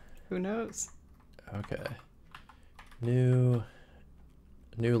know? Who knows? Okay. New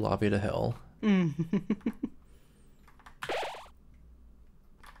lobby to hell.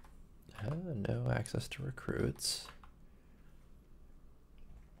 No access to recruits.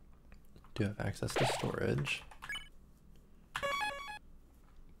 Do have access to storage.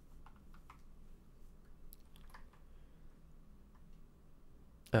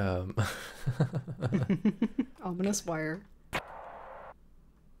 Ominous wire.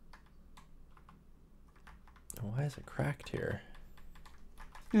 Why is it cracked here?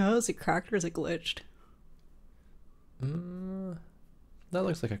 Oh, is it cracked or is it glitched? That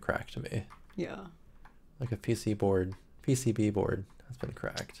looks like a crack to me. Yeah. Like a PCB board has been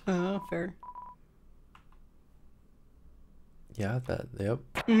cracked. Oh, fair. Yeah, yep.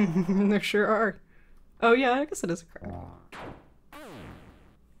 There sure are. Oh yeah, I guess it is a crack.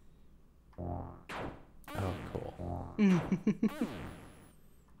 Oh, cool.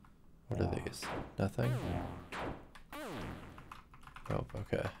 What are these? Nothing? Oh,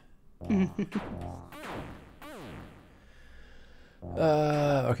 okay.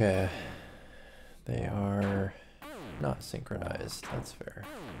 Okay. They are not synchronized. That's fair.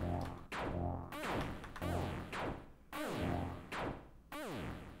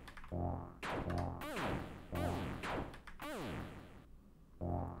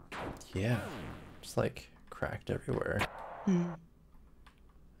 Yeah. Just like cracked everywhere.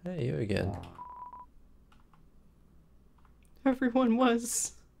 Hey, you again. Everyone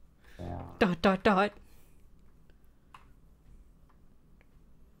was... ...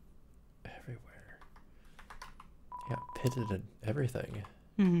 Everywhere. Yeah, pitted and everything.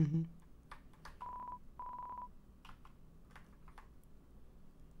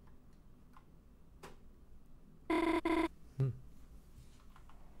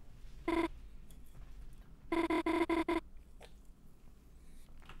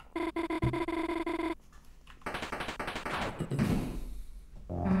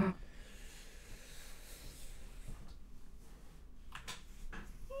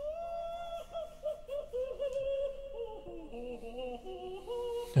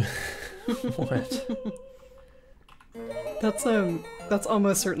 What? That's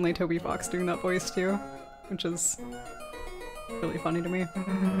almost certainly Toby Fox doing that voice too, which is really funny to me.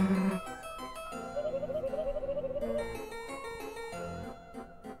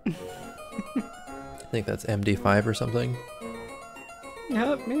 I think that's MD5 or something.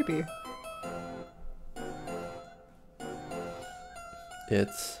 Yeah, maybe.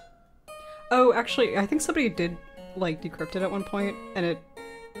 It's... Oh, actually, I think somebody did, like, decrypt it at one point, and it...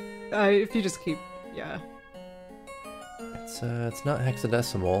 if you just keep... yeah. It's not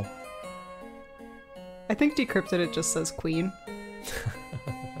hexadecimal. I think decrypted it just says queen.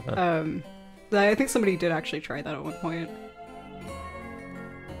 I think somebody did actually try that at one point.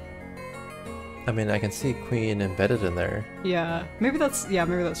 I mean, I can see queen embedded in there. Yeah, maybe that's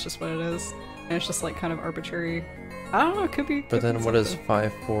just what it is. And it's just, like, kind of arbitrary. I don't know, it could be... But then what is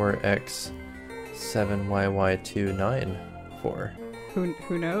 54x 7yy29 for? Who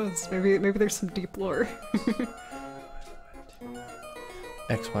knows? Maybe there's some deep lore.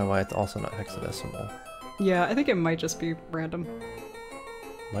 XYY, it's also not hexadecimal. Yeah, I think it might just be random.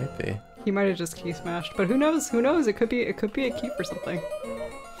 Might be. He might have just key smashed, but who knows? Who knows? It could be a key for something.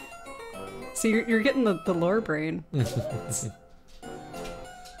 See, you're getting the lore brain. That's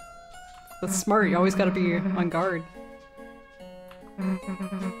smart. You always got to be on guard.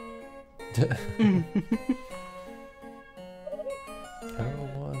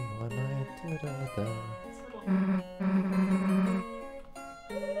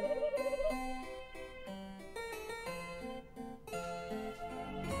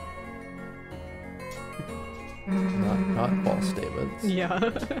 Not false statements.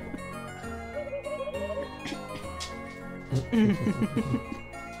 Yeah.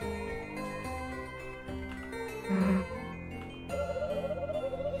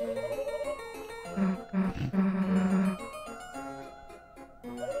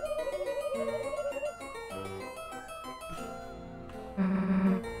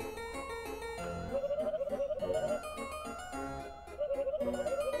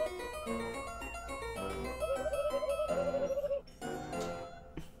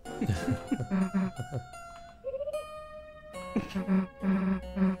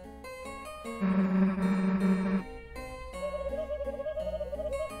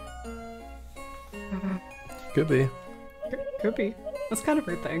 Could be. Could be. That's kind of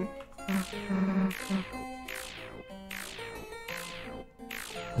her thing.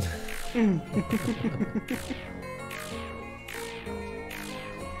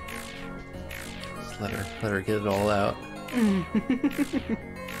 Just let her get it all out.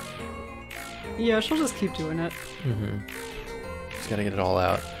 Yeah, she'll just keep doing it. Mm-hmm. Just gotta get it all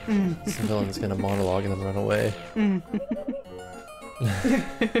out. The villain's gonna monologue and then run away.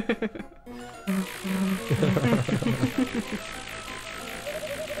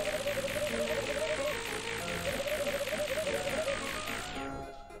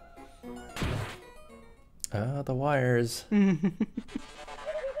 Ah, the wires. We're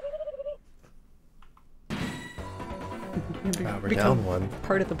down one.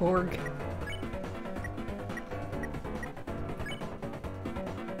 Part of the Borg.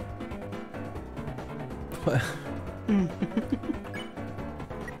 What?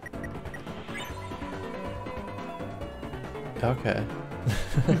 Okay.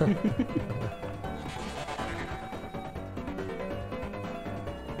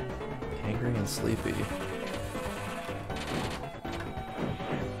 Angry and sleepy.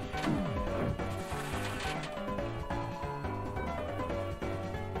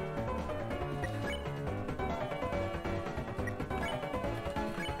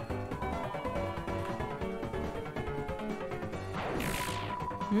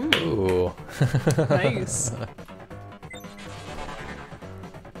 Ooh. Nice.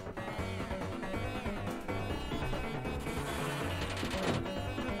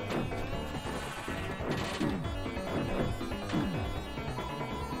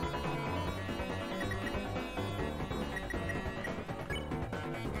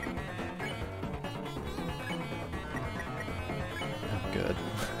 Good.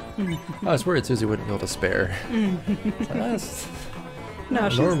 I was worried Susie wouldn't be able to spare. That's No,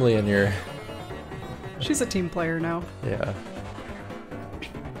 she's normally in your... She's a team player now. Yeah.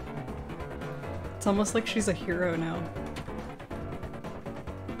 It's almost like she's a hero now.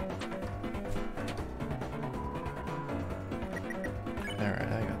 Alright,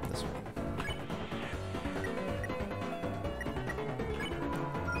 I got this one.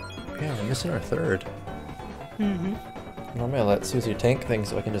 Yeah, we're missing our third. Mm-hmm. Normally I let Susie tank things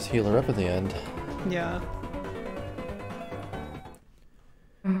so I can just heal her up at the end. Yeah.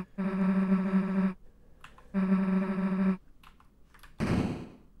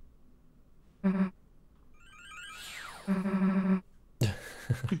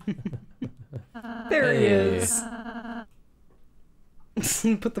 There he is.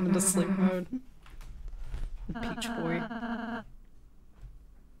 Put them into sleep mode. Peach boy.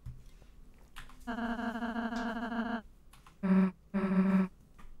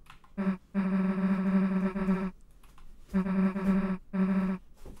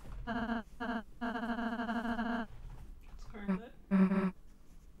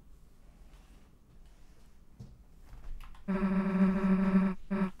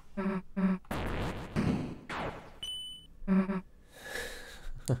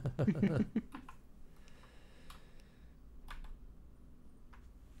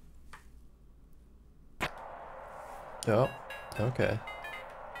 Oh, okay.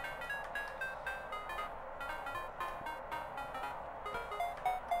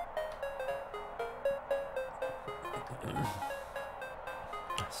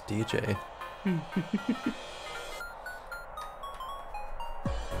 It's DJ.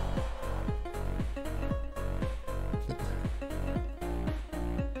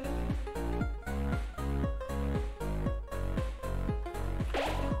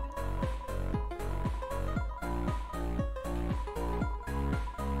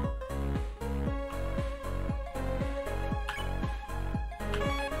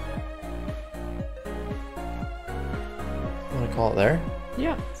 Want to call it there?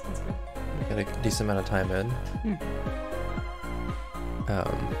 Yeah, sounds good. Got a decent amount of time in.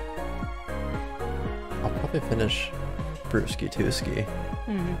 I'll probably finish Brewski Tooski.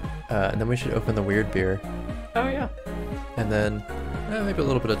 And then we should open the weird beer. Oh yeah. And then maybe a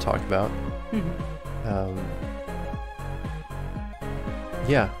little bit of talk about.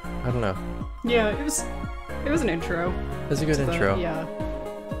 Yeah, I don't know. Yeah, it was an intro. It's a good intro. Yeah.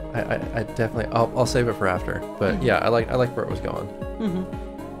 I definitely I'll save it for after. But yeah, I like where it was going.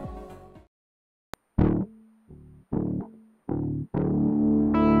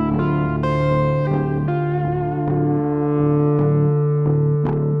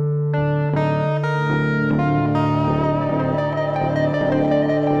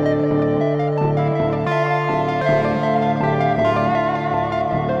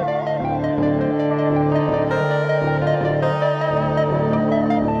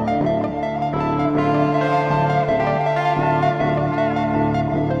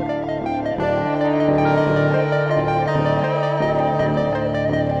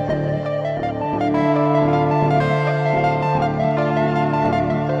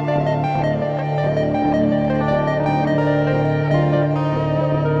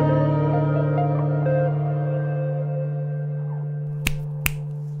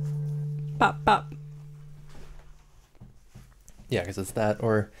 Bop bop. Yeah, because it's that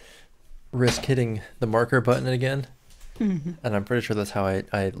or risk hitting the marker button again. And I'm pretty sure that's how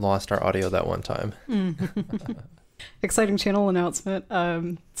I lost our audio that one time. Exciting channel announcement.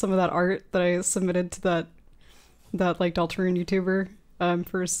 Some of that art that I submitted to that like deltarune YouTuber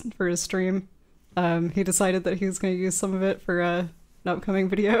for his stream. He decided that he was going to use some of it for an upcoming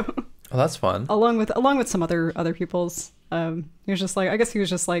video. Oh, that's fun. along with some other people's. He was just like, I guess he was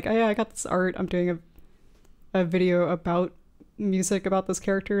just like, oh yeah, I got this art. I'm doing a video about music about this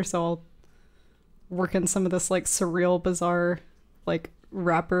character, so I'll work in some of this like surreal, bizarre, like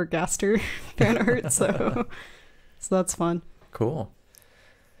rapper Gaster fan art. So that's fun. Cool.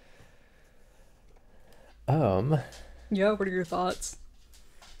 Yeah, what are your thoughts?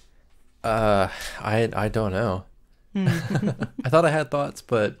 I don't know. I thought I had thoughts,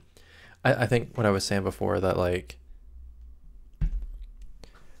 but I think what I was saying before, that like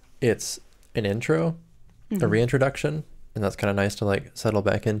it's an intro, a reintroduction, and that's kind of nice to like settle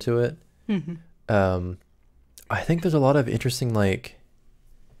back into it. I think there's a lot of interesting, like,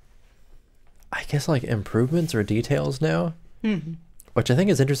 I guess like improvements or details now, which I think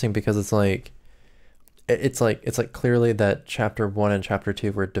is interesting because it's like clearly that chapter 1 and chapter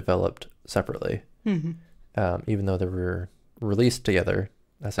 2 were developed separately, even though they were released together,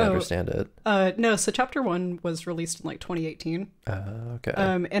 as I understand it. No, so chapter 1 was released in like 2018.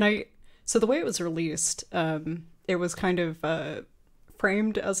 Okay. So the way it was released, it was kind of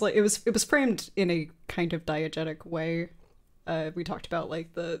framed as like it was framed in a kind of diegetic way. We talked about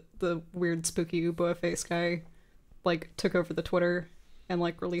like the weird spooky Uboa face guy like took over the Twitter and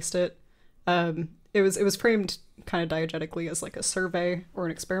like released it. It was framed kind of diegetically as like a survey or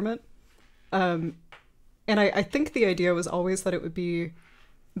an experiment. And I think the idea was always that it would be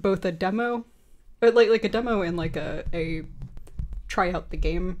both a demo, but like a demo in like a try out the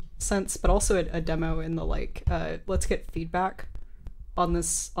game sense, but also a demo in the like let's get feedback on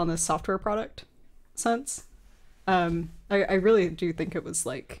this software product sense. I really do think it was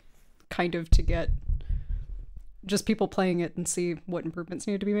like kind of to get just people playing it and see what improvements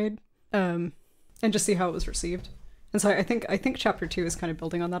needed to be made. and just see how it was received. And so I think chapter 2 is kind of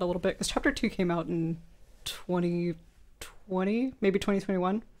building on that a little bit, because chapter 2 came out in 2020, maybe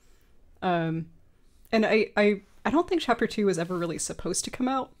 2021. And I don't think chapter 2 was ever really supposed to come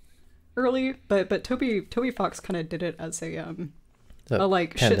out early, but Toby Fox kind of did it as a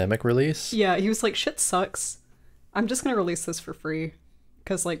like pandemic release. Yeah, he was like, shit sucks. I'm just gonna release this for free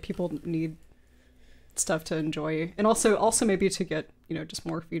because like people need stuff to enjoy, and also maybe to get, you know, just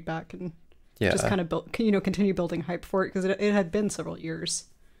more feedback and just kind of build, you know, continue building hype for it, because it had been several years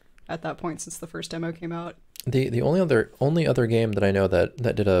at that point since the first demo came out. The only other game that I know that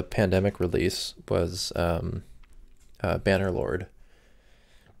did a pandemic release was Bannerlord,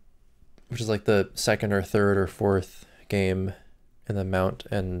 which is like the second or third or fourth game in the Mount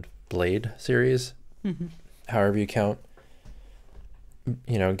and Blade series. Mm-hmm. However you count,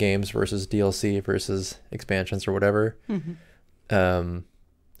 you know, games versus DLC versus expansions or whatever. Mm-hmm.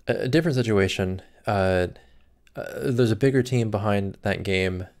 A different situation. There's a bigger team behind that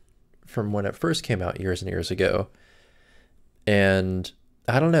game from when it first came out years and years ago. And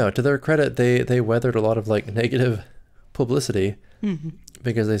I don't know, to their credit, they weathered a lot of like negative publicity, mm-hmm.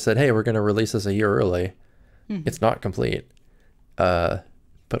 because they said, hey, we're going to release this a year early. Mm-hmm. It's not complete. But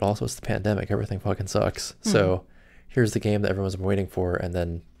also it's the pandemic. Everything fucking sucks. Mm-hmm. So here's the game that everyone's been waiting for. And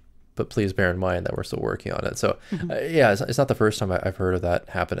then, but please bear in mind that we're still working on it. So mm-hmm. Yeah, it's not the first time I've heard of that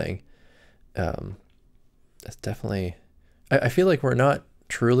happening. It's definitely, I feel like we're not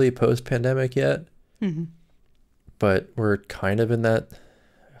truly post-pandemic yet, mm-hmm. but we're kind of in that.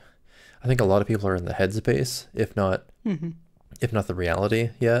 I think a lot of people are in the headspace, if not the reality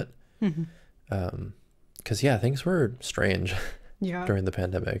yet. Mm-hmm. Because yeah, things were strange during the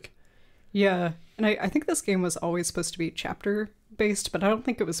pandemic. Yeah, and I think this game was always supposed to be chapter based, but I don't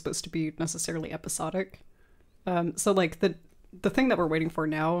think it was supposed to be necessarily episodic. So like the thing that we're waiting for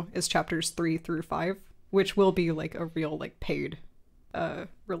now is chapters 3 through 5, which will be like a real like paid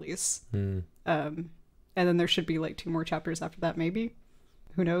release. And then there should be like 2 more chapters after that, maybe.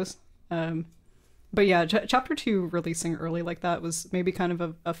 Who knows? But yeah, chapter 2 releasing early like that was maybe kind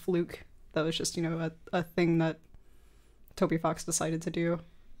of a fluke. That was just, you know, a thing that Toby Fox decided to do.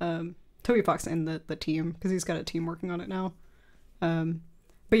 Toby Fox and the team, because he's got a team working on it now.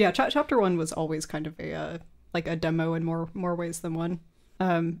 But yeah, chapter 1 was always kind of a like a demo in more ways than one.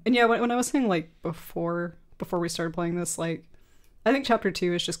 And yeah, when I was saying like before we started playing this, like I think chapter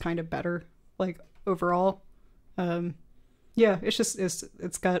 2 is just kind of better, like overall. Yeah,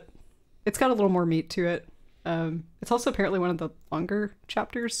 it's got a little more meat to it. It's also apparently one of the longer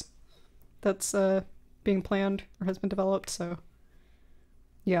chapters that's being planned or has been developed. So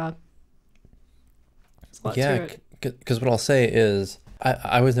yeah, there's a lot to it. Because what I'll say is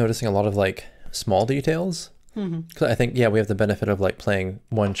I was noticing a lot of like small details. Mm-hmm. Cause I think, yeah, we have the benefit of like playing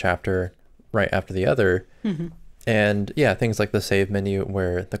one chapter right after the other. Mm-hmm. And yeah, things like the save menu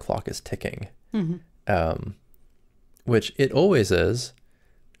where the clock is ticking, which it always is,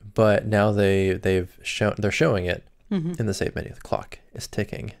 but now they're showing it in the save menu. The clock is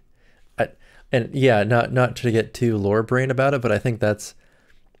ticking. And yeah, not to get too lore brain about it, but I think that's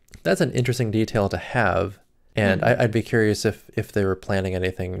an interesting detail to have. And I'd be curious if they were planning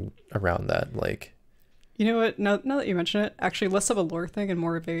anything around that. Like, you know what? Now that you mention it, actually less of a lore thing and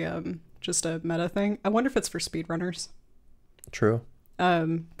more of a just a meta thing. I wonder if it's for speedrunners. True.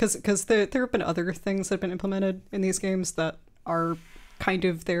 Because there have been other things that have been implemented in these games that are kind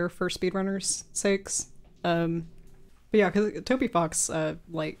of there for speedrunners' sakes. But yeah, because Toby Fox,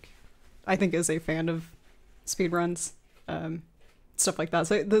 like, I think is a fan of speedruns, stuff like that.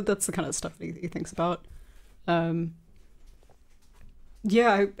 So that's the kind of stuff that he thinks about.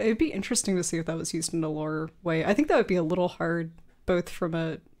 Yeah, it'd be interesting to see if that was used in a lore way. I think that would be a little hard, both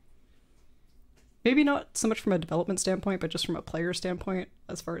from maybe not so much from a development standpoint, but just from a player standpoint,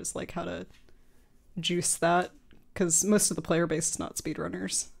 as far as like how to juice that, because most of the player base is not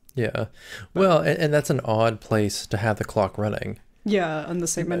speedrunners. Yeah, well, and that's an odd place to have the clock running. Yeah, on the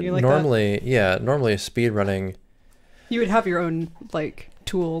same menu like normally, that. Yeah, normally speedrunning, you would have your own like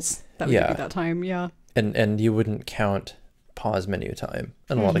tools that would give you that time. Yeah, and you wouldn't count pause menu time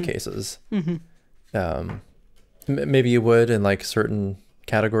in a lot of cases. Maybe you would in like certain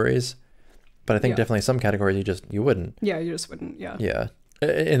categories, but I think definitely some categories you wouldn't. Yeah, you just wouldn't. Yeah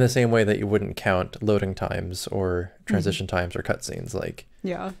In the same way that you wouldn't count loading times or transition times or cutscenes, like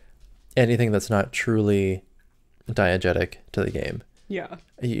anything that's not truly diegetic to the game. Yeah,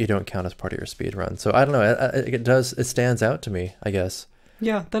 you don't count as part of your speed run. So I don't know. It stands out to me, I guess.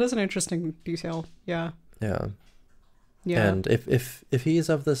 Yeah, that is an interesting detail. Yeah. And if he's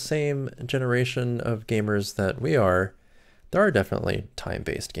of the same generation of gamers that we are, there are definitely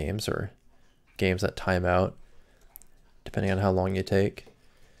time-based games or games that time out, depending on how long you take.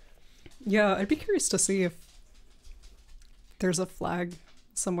 Yeah, I'd be curious to see if there's a flag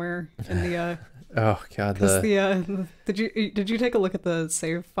somewhere in the Oh god, did you take a look at the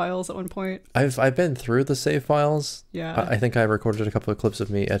save files at one point? I've been through the save files. Yeah. I think I recorded a couple of clips of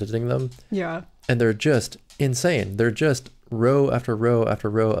me editing them. Yeah. And they're just insane. They're just row after row after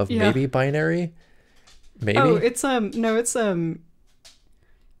row of maybe binary. Maybe. Oh, it's no, it's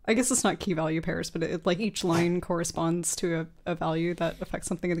I guess it's not key value pairs, but it like each line corresponds to a value that affects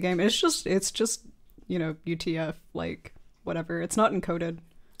something in the game. It's just you know, UTF, like whatever. It's not encoded.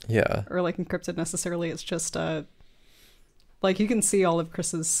 Yeah. Or like encrypted necessarily. It's just like you can see all of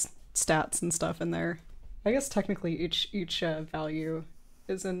Chris's stats and stuff in there. I guess technically each value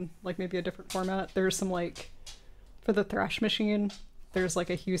is in like maybe a different format. There's some like for the thrash machine, there's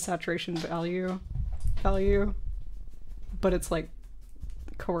like a hue saturation value, but it's like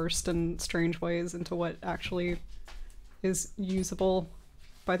coerced in strange ways into what actually is usable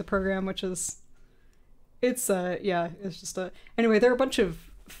by the program, which is it's just anyway, there are a bunch of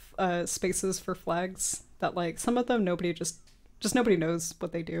spaces for flags that like some of them nobody just nobody knows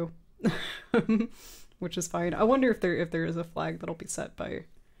what they do. Which is fine. I wonder if there is a flag that'll be set by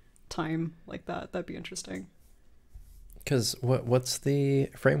time like that. That'd be interesting. Because what's the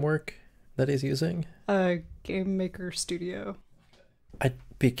framework that he's using? Game Maker Studio. I'd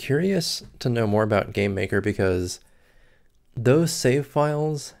be curious to know more about Game Maker because those save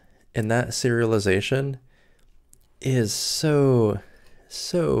files and that serialization is so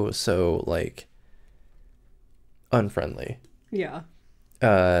like unfriendly. Yeah.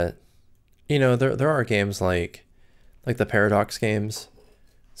 You know, there are games like the Paradox games.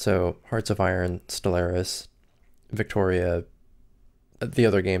 So Hearts of Iron, Stellaris, Victoria, the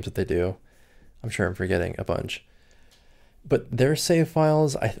other games that they do. I'm sure I'm forgetting a bunch. But their save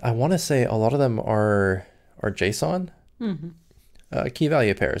files, I want to say a lot of them are JSON. Mm-hmm. Key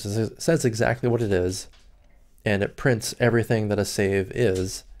value pairs. It says exactly what it is. And it prints everything that a save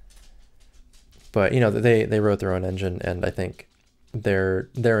is. But, you know, they wrote their own engine, and I think their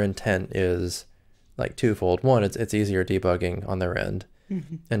intent is like twofold. One, it's easier debugging on their end.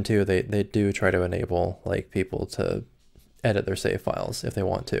 Mm-hmm. And two, they do try to enable like people to edit their save files if they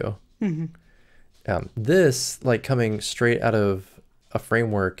want to. Mm-hmm. This, like coming straight out of a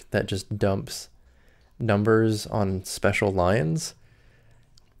framework that just dumps numbers on special lines,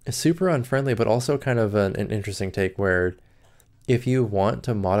 is super unfriendly, but also kind of an interesting take where if you want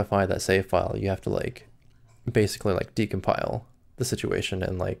to modify that save file, you have to like basically like decompile the situation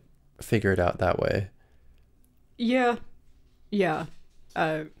and like figure it out that way. Yeah.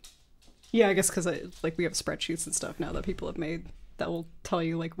 I guess because like we have spreadsheets and stuff now that people have made that will tell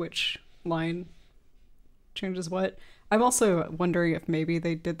you like which line changes what. I'm also wondering if maybe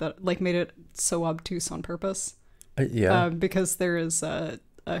they did that, like made it so obtuse on purpose. Because there is a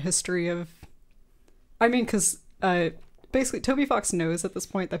history of, I mean, because basically Toby Fox knows at this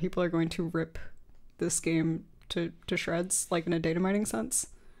point that people are going to rip this game to shreds, like in a data mining sense,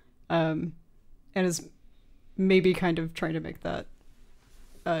 and is maybe kind of trying to make that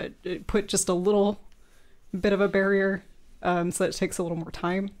put just a little bit of a barrier, so that it takes a little more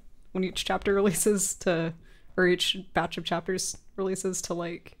time when each chapter releases or each batch of chapters releases to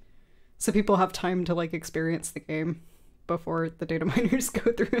like, so people have time to like experience the game before the data miners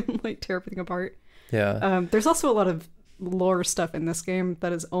go through and like tear everything apart. Yeah. There's also a lot of lore stuff in this game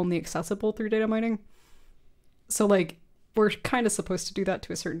that is only accessible through data mining. So like we're kind of supposed to do that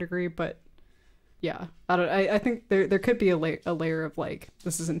to a certain degree, but yeah, I think there could be a layer of like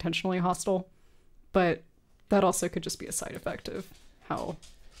this is intentionally hostile, but that also could just be a side effect of how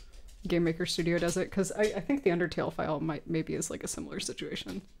Game Maker Studio does it, because I think the Undertale file maybe is like a similar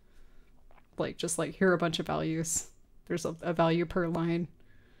situation. Like just like here are a bunch of values. There's a value per line.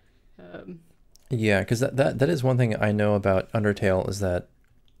 Yeah, because that is one thing I know about Undertale is that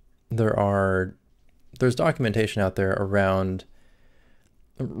there's documentation out there around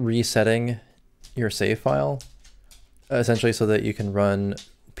resetting your save file, essentially so that you can run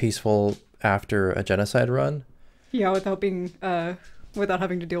peaceful after a genocide run. Yeah, without being without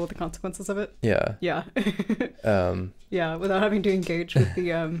having to deal with the consequences of it. Yeah. Yeah. Yeah, without having to engage with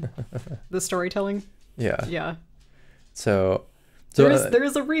the storytelling. Yeah. Yeah. So there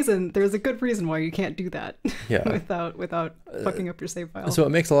is a reason. There's a good reason why you can't do that. Yeah. without fucking up your save file. So it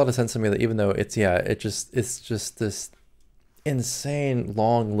makes a lot of sense to me that even though it's just this insane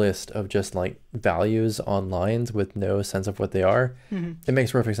long list of just like values on lines with no sense of what they are, it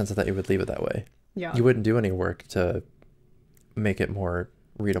makes perfect sense that you would leave it that way. Yeah. You wouldn't do any work to make it more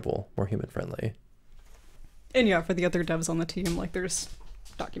readable, more human friendly. And yeah, for the other devs on the team, like there's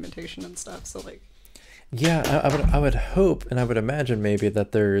documentation and stuff. So like, yeah, I would hope and I would imagine maybe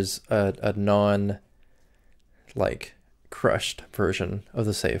that there's a non like crushed version of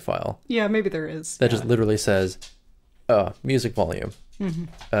the save file. Yeah, maybe there is. That just literally says, music volume.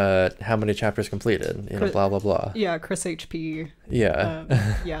 How many chapters completed, you know, blah blah blah. Yeah, Chris HP.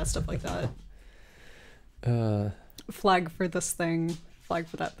 Yeah. Yeah, stuff like that. Flag for this thing, flag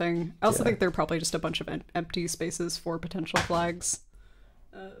for that thing. I also think there are probably just a bunch of empty spaces for potential flags.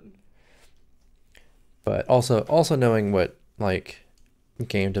 But also knowing what like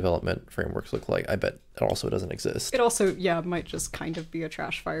game development frameworks look like, I bet it also doesn't exist. It also, might just kind of be a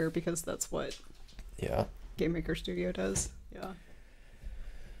trash fire because that's what Game Maker Studio does. Yeah.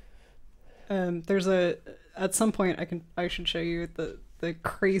 There's at some point I should show you the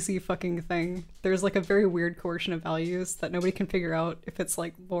crazy fucking thing. There's like a very weird coercion of values that nobody can figure out if it's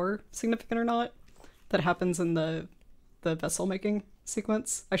like lore significant or not, that happens in the vessel making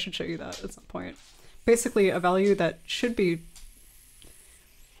sequence. I should show you that at some point. Basically a value that should be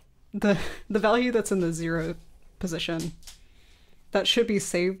the value that's in the 0 position that should be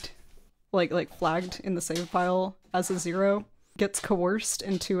saved, like flagged in the save file as a 0, gets coerced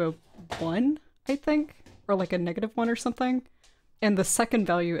into a 1, I think, or like a -1 or something, and the second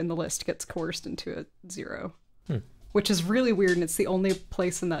value in the list gets coerced into a 0, which is really weird, and it's the only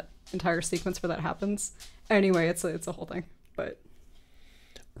place in that entire sequence where that happens. Anyway, it's a whole thing, but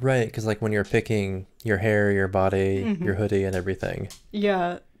right, because like when you're picking your hair, your body, your hoodie, and everything.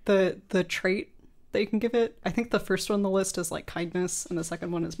 Yeah, the trait that you can give it, I think the first one on the list is like kindness, and the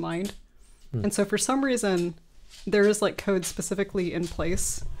second one is mind. And so for some reason, there is like code specifically in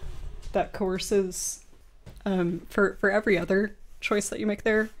place that coerces for every other choice that you make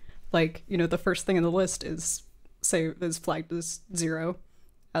there. Like, you know, the first thing in the list is flagged as 0,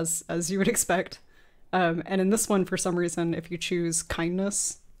 as you would expect. And in this one, for some reason, if you choose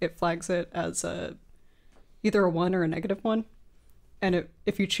kindness, it flags it as either a 1 or a -1. And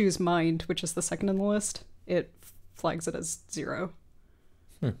if you choose mind, which is the second in the list, it flags it as 0,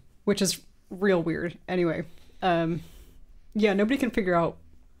 which is real weird. Anyway, nobody can figure out.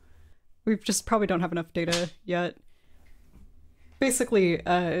 We just probably don't have enough data yet. Basically,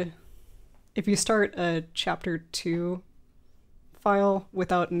 if you start a chapter 2 file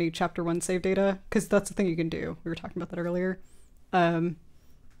without any chapter 1 save data, because that's the thing you can do. We were talking about that earlier.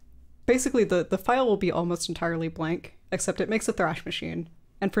 Basically, the file will be almost entirely blank, except it makes a thrash machine.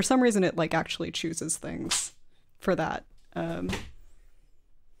 And for some reason, it like actually chooses things for that.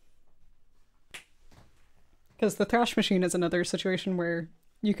 Because the thrash machine is another situation where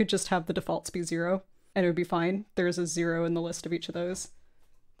you could just have the defaults be 0 and it would be fine. There's a 0 in the list of each of those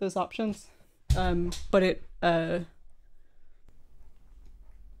options. But it,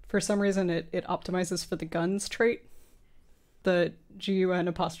 for some reason, it optimizes for the guns trait, the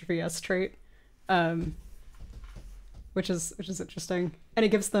GUN''S trait, which is interesting. And it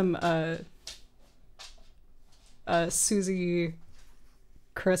gives them Susie,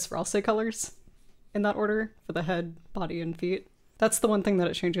 Chris, Ralsei colors in that order for the head, body, and feet. That's the one thing that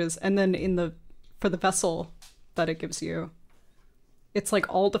it changes. And then for the vessel that it gives you, it's like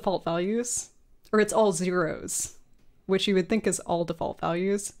all default values, or it's all 0s, which you would think is all default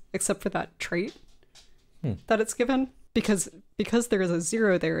values, except for that trait that it's given. Because there is a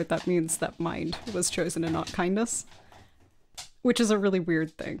 0 there, that means that mind was chosen and not kindness, which is a really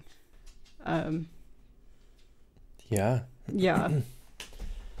weird thing. Yeah.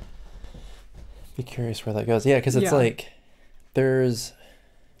 Be curious where that goes. Yeah, because it's like there's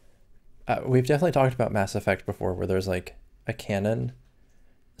we've definitely talked about Mass Effect before, where there's like a canon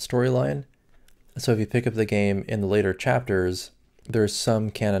storyline. So if you pick up the game in the later chapters, there's some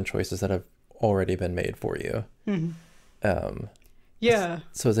canon choices that have already been made for you. So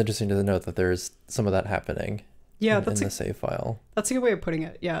it's interesting to note that there's some of that happening in the save file. That's a good way of putting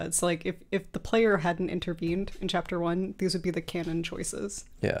it. Yeah, it's like if the player hadn't intervened in chapter 1, these would be the canon choices.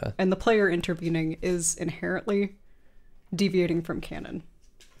 Yeah. And the player intervening is inherently deviating from canon.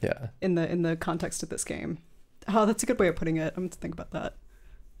 Yeah. In the context of this game. Oh, that's a good way of putting it. I'm going to think about that.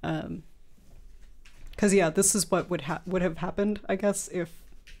 Because this is what would have happened, I guess, if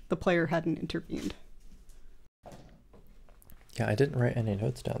the player hadn't intervened. Yeah, I didn't write any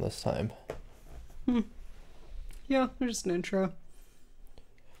notes down this time. Yeah, there's just an intro.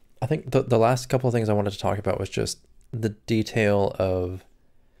 I think the last couple of things I wanted to talk about was just the detail of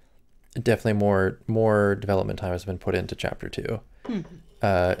definitely more development time has been put into chapter 2.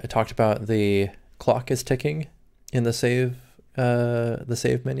 I talked about the clock is ticking in the save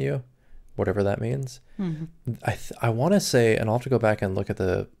menu, whatever that means. I want to say, and I'll have to go back and look at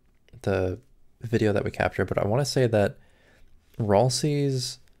the video that we captured, but I want to say that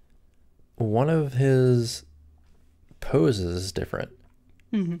Ralsei's, one of his poses is different.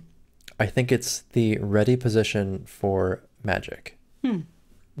 Mm-hmm. I think it's the ready position for magic.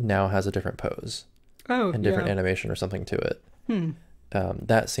 Now has a different pose. Oh, and different animation or something to it.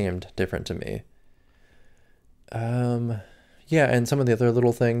 That seemed different to me. Yeah, and some of the other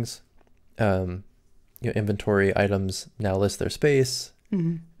little things, inventory items now list their space.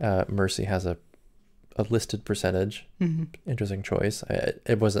 Mercy has a listed percentage. Interesting choice.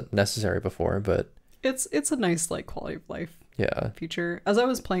 It wasn't necessary before, but it's a nice like quality of life feature. As I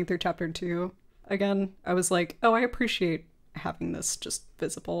was playing through chapter 2 again, I was like, oh, I appreciate having this just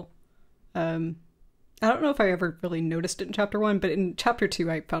visible. I don't know if I ever really noticed it in chapter 1, but in chapter 2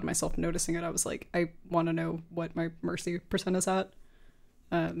 I found myself noticing it. I was like, I want to know what my mercy percent is at.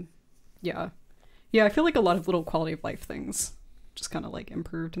 Yeah, I feel like a lot of little quality of life things just kind of like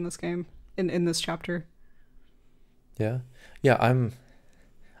improved in this game, in this chapter. Yeah, I mean,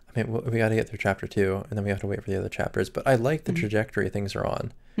 we got to get through chapter 2, and then we have to wait for the other chapters. But I like the trajectory things are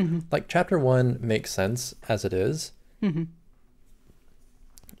on. Like, chapter 1 makes sense as it is. And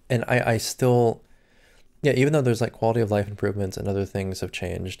I still, even though there's like quality of life improvements and other things have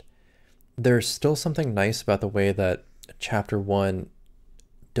changed, there's still something nice about the way that chapter 1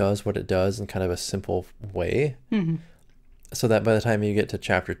 does what it does in kind of a simple way. So that by the time you get to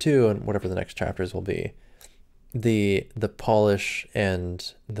chapter 2 and whatever the next chapters will be, the polish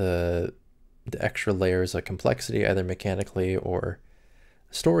and the extra layers of complexity, either mechanically or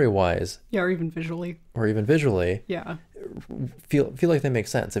story-wise, or even visually, feel like they make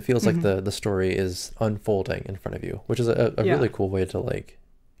sense. It feels like the story is unfolding in front of you, which is a really cool way to like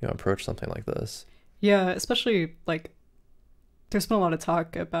approach something like this. Especially like there's been a lot of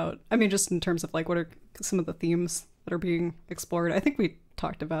talk about, I mean, just in terms of like what are some of the themes that are being explored. I think we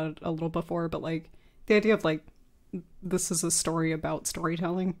talked about it a little before, but like the idea of like this is a story about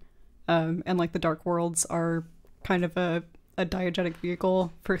storytelling, and like the Dark Worlds are kind of a diegetic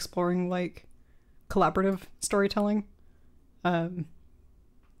vehicle for exploring like collaborative storytelling,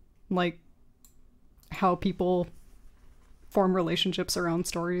 like how people form relationships around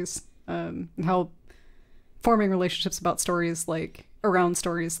stories, and how forming relationships about stories like around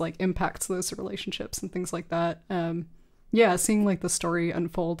stories like impacts those relationships and things like that. Seeing like the story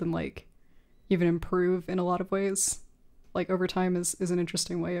unfold and like even improve in a lot of ways like over time is an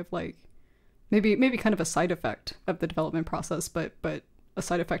interesting way of like maybe kind of a side effect of the development process, but a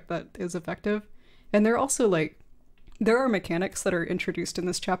side effect that is effective. And there are mechanics that are introduced in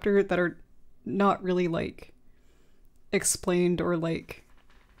this chapter that are not really like explained or like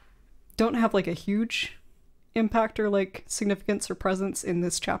don't have like a huge impact or like significance or presence in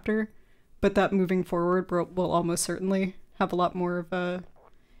this chapter, but that moving forward will almost certainly have a lot more of a.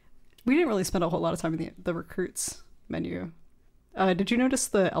 We didn't really spend a whole lot of time in the recruits menu. Did you notice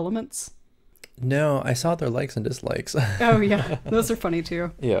the elements? No, I saw their likes and dislikes. Oh yeah, those are funny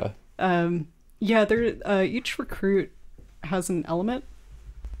too. Yeah. They're each recruit has an element.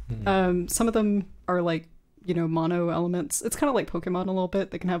 Some of them are like mono elements. It's kind of like Pokemon a little bit.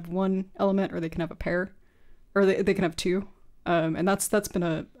 They can have one element or they can have a pair, or they can have two. And that's been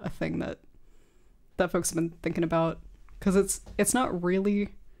a thing that folks have been thinking about, because it's not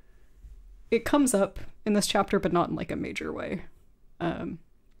really. It comes up in this chapter, but not in like a major way.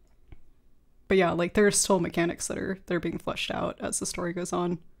 But yeah, like there's still mechanics that are being fleshed out as the story goes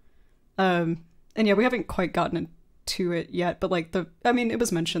on. And yeah, we haven't quite gotten into it yet, but like it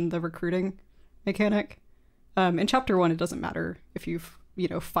was mentioned, the recruiting mechanic. In chapter 1, it doesn't matter if you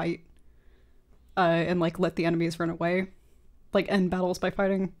fight and like let the enemies run away, like end battles by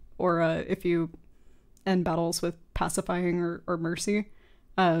fighting, or if you end battles with pacifying or mercy.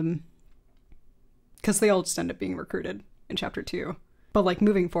 Because they all just end up being recruited in chapter 2. But like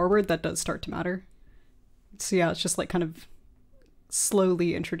moving forward, that does start to matter. So yeah, it's just like kind of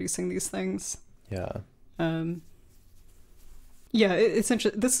slowly introducing these things. Yeah. It's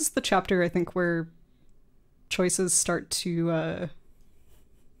interesting. This is the chapter I think where choices start to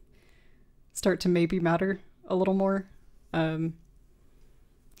maybe matter a little more. How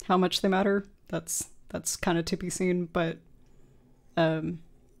much they matter, that's kind of to be seen. But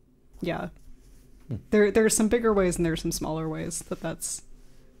yeah. There's some bigger ways and there's some smaller ways that's.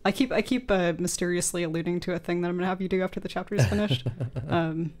 I keep mysteriously alluding to a thing that I'm gonna have you do after the chapter is finished.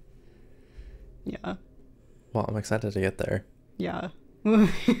 Yeah. Well, I'm excited to get there. Yeah.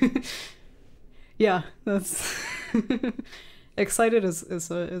 Yeah, that's excited is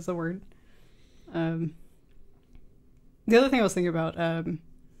a word. The other thing I was thinking about, I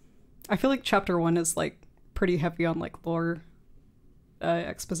feel like chapter 1 is like pretty heavy on like lore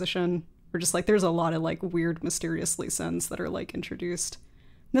exposition We're just like, there's a lot of like weird, mysterious loose ends that are like introduced.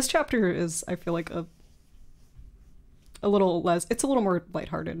 This chapter is, I feel like, a little less, it's a little more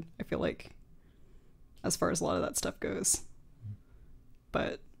lighthearted, I feel like, as far as a lot of that stuff goes.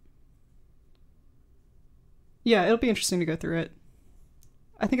 But yeah, it'll be interesting to go through it.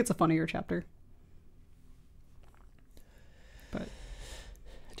 I think it's a funnier chapter. But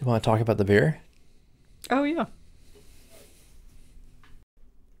do you want to talk about the beer? Oh yeah.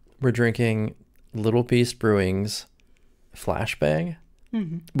 We're drinking Little Beast Brewing's Flashbang,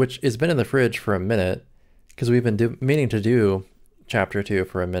 which has been in the fridge for a minute because we've been meaning to do chapter 2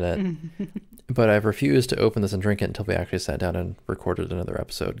 for a minute, but I've refused to open this and drink it until we actually sat down and recorded another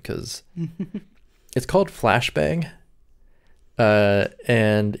episode because it's called Flashbang,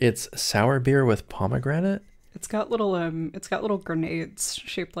 and it's sour beer with pomegranate. It's got little grenades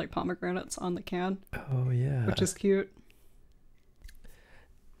shaped like pomegranates on the can. Oh yeah, which is cute.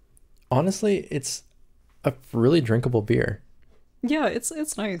 Honestly, it's a really drinkable beer. Yeah,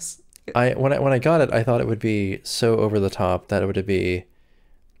 it's nice. When I got it, I thought it would be so over the top that it would be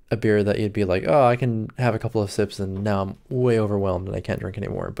a beer that you'd be like, oh, I can have a couple of sips and now I'm way overwhelmed and I can't drink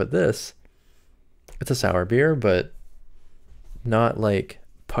anymore. But this, it's a sour beer, but not like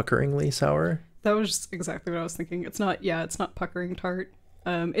puckeringly sour. That was exactly what I was thinking. It's not puckering tart.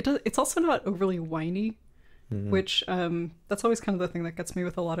 It's also not overly winey. Which that's always kind of the thing that gets me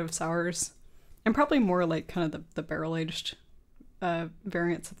with a lot of sours, and probably more like kind of the barrel aged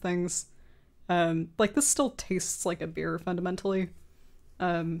variants of things. Like this still tastes like a beer fundamentally.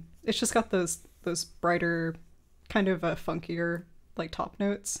 It's just got those brighter, kind of funkier like top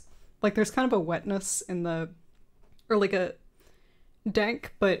notes. Like there's kind of a wetness in or like a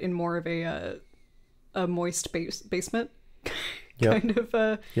dank, but in more of a moist basement kind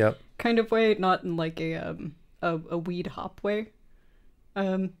of way, not in like a weed hop way,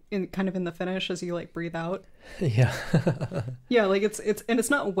 in kind of in the finish as you like breathe out. Yeah. Yeah, like it's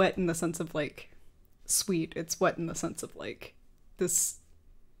not wet in the sense of like sweet. It's wet in the sense of like this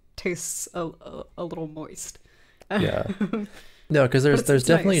tastes a little moist. Yeah. No, because there's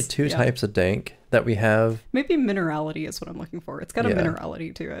definitely nice. Two types of dank that we have. Maybe minerality is what I'm looking for. It's got a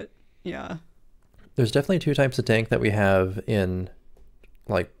minerality to it. Yeah. There's definitely two types of dank that we have in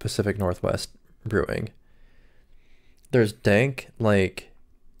like Pacific Northwest brewing. There's dank, like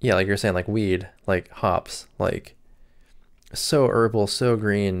you're saying, like weed, like hops, like so herbal, so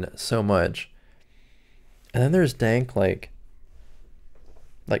green, so much. And then there's dank, like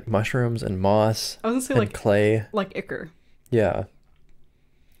mushrooms and moss. I was gonna say and like clay, like ichor. Yeah.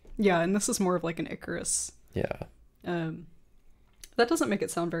 Yeah, and this is more of like an Icarus. Yeah. That doesn't make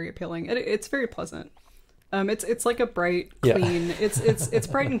it sound very appealing. It's very pleasant. It's like a bright, clean. Yeah. It's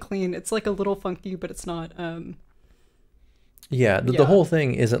bright and clean. It's like a little funky, but it's not. The whole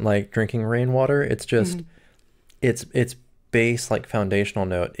thing isn't like drinking rainwater. It's just its base like foundational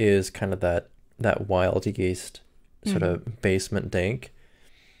note is kind of that wild yeast sort of basement dank,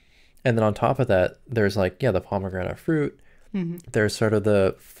 and then on top of that there's like the pomegranate fruit. There's sort of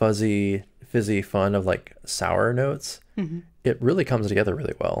the fuzzy fizzy fun of like sour notes. It really comes together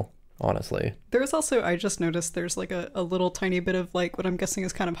really well, honestly. There's also, I just noticed there's like a little tiny bit of like what I'm guessing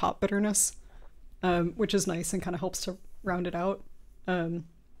is kind of hop bitterness, which is nice and kind of helps to round it out. I mean,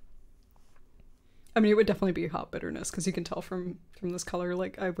 it would definitely be hop bitterness because you can tell from this color.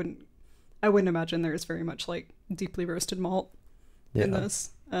 Like I wouldn't imagine there's very much like deeply roasted malt in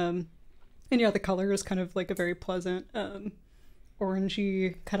this. And yeah, the color is kind of like a very pleasant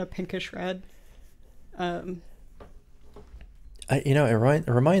orangey kind of pinkish red. It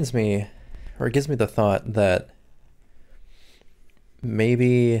reminds me, or it gives me the thought that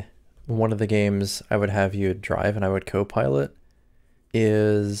maybe one of the games I would have you drive and I would co-pilot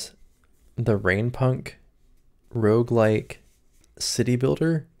is the Rainpunk roguelike city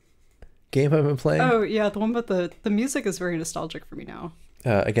builder game I've been playing. Oh yeah, the one with the music is very nostalgic for me now.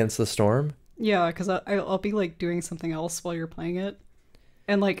 Against the Storm. Yeah, because I'll be like doing something else while you're playing it,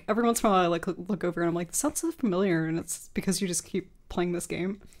 and like every once in a while I like look over and I'm like, this sounds so familiar, and it's because you just keep playing this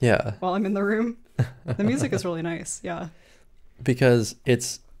game. Yeah. While I'm in the room, the music is really nice. Yeah. Because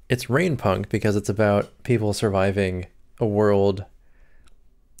it's Rainpunk because it's about people surviving a world,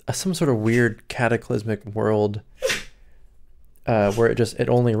 some sort of weird cataclysmic world, where it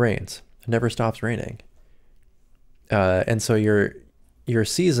only rains. It never stops raining. And so your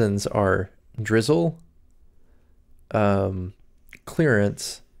seasons are drizzle,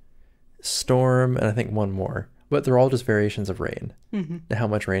 clearance, storm, and I think one more. But they're all just variations of rain and how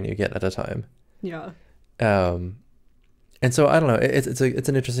much rain you get at a time. Yeah. And so I don't know. It's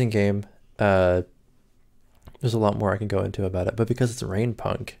an interesting game. There's a lot more I can go into about it, but because it's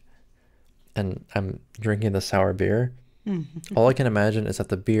Rainpunk, and I'm drinking the sour beer, all I can imagine is that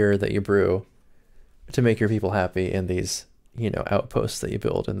the beer that you brew to make your people happy in these, outposts that you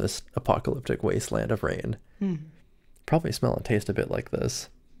build in this apocalyptic wasteland of rain probably smell and taste a bit like this.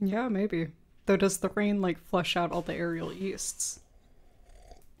 Yeah, maybe. Though does the rain like flush out all the aerial yeasts?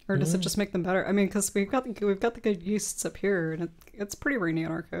 Or does it just make them better? I mean, because we've got the good yeasts up here, and it's pretty rainy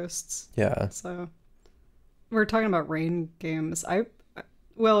on our coasts. Yeah. So we're talking about rain games.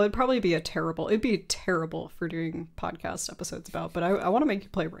 Well, it'd be terrible for doing podcast episodes about, but I want to make you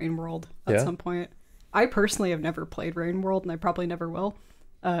play Rain World at some point. I personally have never played Rain World, and I probably never will,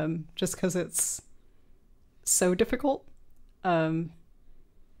 just because it's so difficult. But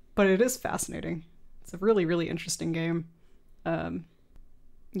it is fascinating. It's a really, really interesting game.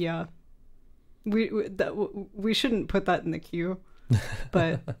 Yeah. We shouldn't put that in the queue,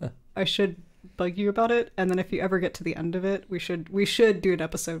 but I should bug you about it, and then if you ever get to the end of it, we should do an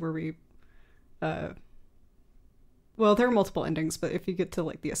episode where we well, there are multiple endings, but if you get to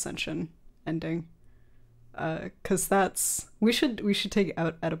like the Ascension ending, because we should take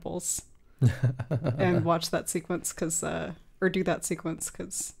out edibles and watch that sequence, or do that sequence,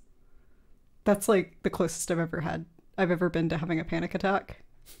 because that's like the closest I've ever been to having a panic attack.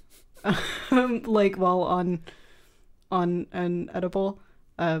 Like while on an edible,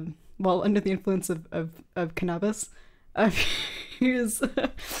 while under the influence of cannabis. I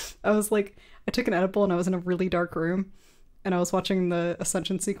was like, I took an edible and I was in a really dark room, and I was watching the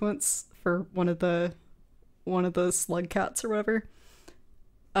Ascension sequence for one of the slug cats or whatever.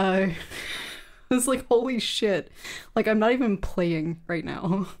 I was like, holy shit. Like, I'm not even playing right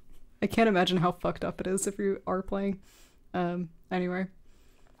now. I can't imagine how fucked up it is if you are playing. Anyway.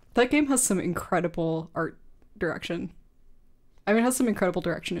 That game has some incredible art direction. I mean, it has some incredible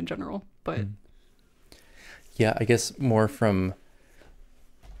direction in general, but... Yeah, I guess more from...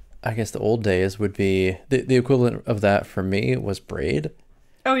 I guess the old days would be... The equivalent of that for me was Braid.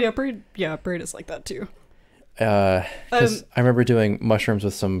 Oh, yeah, Braid. Yeah, Braid is like that, too. Because I remember doing mushrooms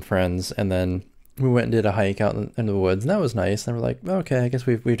with some friends, and then we went and did a hike out in the woods, and that was nice. And we're like, okay, I guess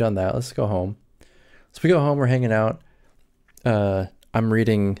we've done that. Let's go home. So we go home, we're hanging out. I'm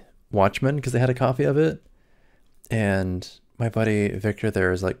reading Watchmen because they had a copy of it, and my buddy Victor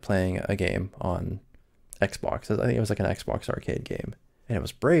there is like playing a game on Xbox. I think it was like an Xbox arcade game, and it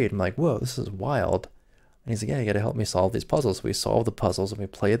was Braid. I'm like, whoa, this is wild. And he's like, yeah, you got to help me solve these puzzles. So we solved the puzzles and we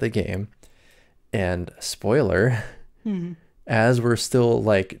played the game. And spoiler, as we're still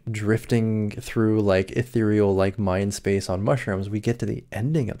like drifting through like ethereal like mind space on mushrooms, we get to the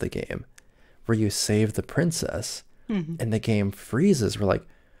ending of the game where you save the princess. And the game freezes. We're like,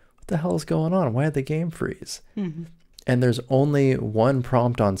 what the hell is going on? Why did the game freeze? And there's only one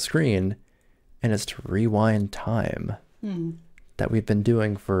prompt on screen, and it's to rewind time. That we've been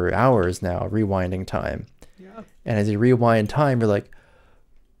doing for hours now, rewinding time. Yeah. And as you rewind time, you're like,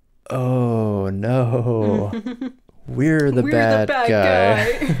 oh no, we're the bad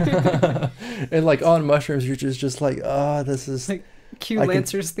guy. And like on mushrooms, you're just like, oh, this is... Like, Q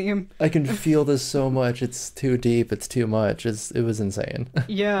Lancer's theme. I can feel this so much. It's too deep. It's too much. It was insane.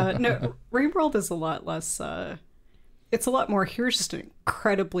 Yeah. No, Rain World is a lot less. It's a lot more. Here's just an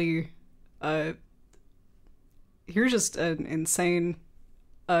incredibly. Here's just an insane,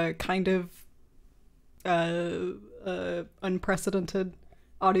 kind of, unprecedented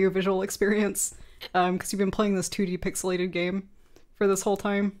audiovisual experience. Because you've been playing this 2D pixelated game for this whole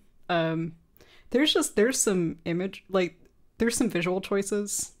time. There's some there's some visual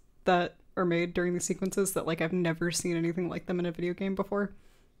choices that are made during the sequences that like I've never seen anything like them in a video game before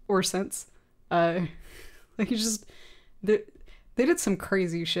or since. Like they did some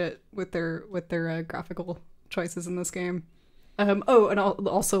crazy shit with their graphical choices in this game. And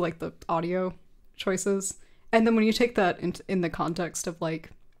also like the audio choices. And then when you take that in the context of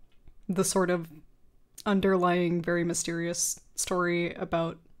like the sort of underlying very mysterious story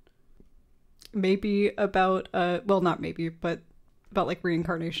about not maybe, but about like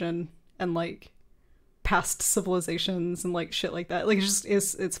reincarnation and like past civilizations and like shit like that. Like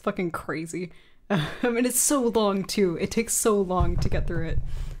it's fucking crazy. And it's so long too. It takes so long to get through it.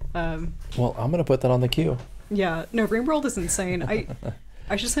 Well, I'm gonna put that on the queue. Yeah, no, Rain World is insane.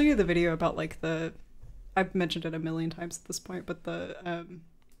 I should send you the video about like I've mentioned it a million times at this point, but the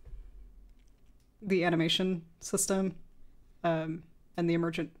animation system and the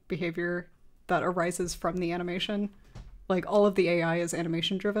emergent behavior that arises from the animation. Like all of the AI is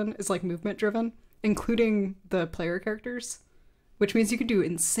animation driven, is like movement driven, including the player characters, which means you can do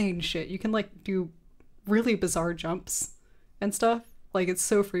insane shit. You can like do really bizarre jumps and stuff. Like it's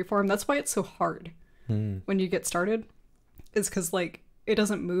so freeform. That's why it's so hard when you get started, is because like it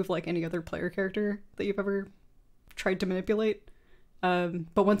doesn't move like any other player character that you've ever tried to manipulate.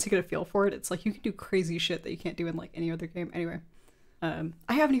 But once you get a feel for it, it's like you can do crazy shit that you can't do in like any other game. Anyway, I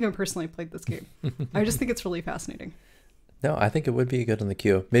haven't even personally played this game. I just think it's really fascinating. No, I think it would be good on the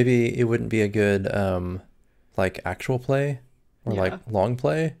queue. Maybe it wouldn't be a good like actual play or like long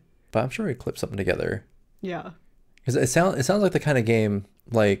play, but I'm sure we'd clip something together. Yeah. Because it sounds like the kind of game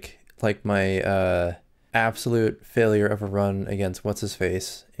like my absolute failure of a run against what's his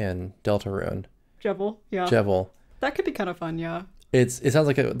face in Deltarune. Jevil, yeah. Jevil. That could be kind of fun, yeah. It sounds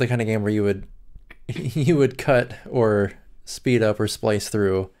like the kind of game where you would cut or speed up or splice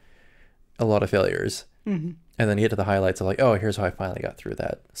through a lot of failures, and then you get to the highlights of like, oh, here's how I finally got through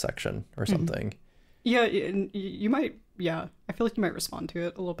that section or something. Yeah, and you might. Yeah, I feel like you might respond to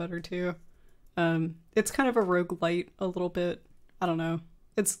it a little better too. It's kind of a roguelite a little bit. I don't know.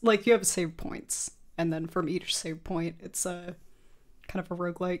 It's like you have save points, and then from each save point, it's a kind of a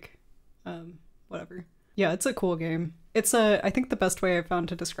roguelike. Whatever. Yeah, it's a cool game. It's I think the best way I've found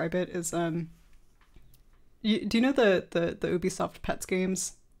to describe it is do you know the Ubisoft Pets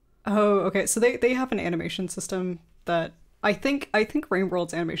games? Oh, okay. So they have an animation system that I think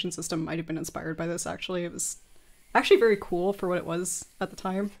RainWorld's animation system might have been inspired by this actually. It was actually very cool for what it was at the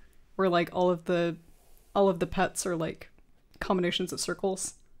time, where like all of the pets are like combinations of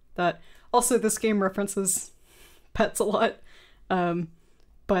circles. That also this game references pets a lot.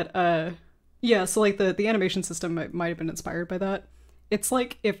 Yeah, so like the animation system might have been inspired by that. It's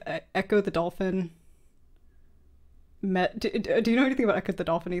like if Echo the Dolphin met. Do you know anything about Echo the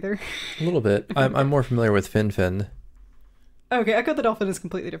Dolphin either? A little bit. I'm more familiar with Fin. Okay, Echo the Dolphin is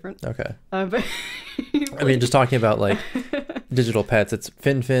completely different. Okay. But I mean, just talking about like digital pets, it's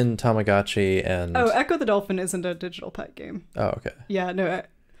Fin, Tamagotchi, and... Oh, Echo the Dolphin isn't a digital pet game. Oh, okay. Yeah, no.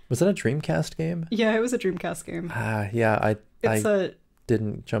 Was that a Dreamcast game? Yeah, it was a Dreamcast game. Yeah, I a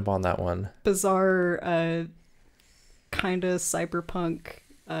didn't jump on that one. Bizarre, kind of cyberpunk.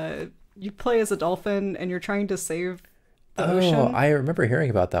 You play as a dolphin and you're trying to save the ocean. Oh, I remember hearing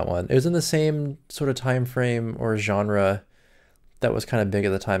about that one. It was in the same sort of time frame or genre that was kind of big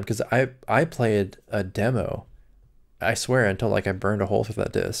at the time, because I played a demo, I swear, until like I burned a hole through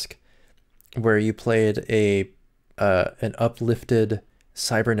that disc, where you played an uplifted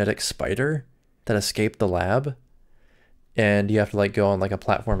cybernetic spider that escaped the lab, and you have to like go on like a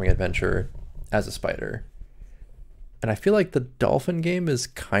platforming adventure as a spider. And I feel like the dolphin game is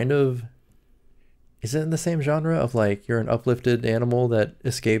is it in the same genre of like you're an uplifted animal that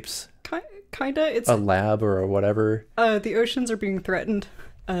escapes kinda, it's a lab or whatever? The oceans are being threatened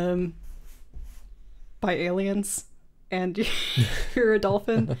by aliens, and you're a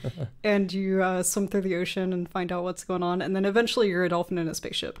dolphin, and you swim through the ocean and find out what's going on, and then eventually you're a dolphin in a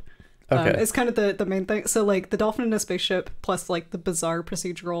spaceship. Okay. It's kind of the main thing. So like the dolphin in a spaceship plus like the bizarre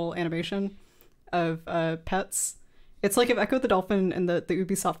procedural animation of pets. It's like if Echo the Dolphin and the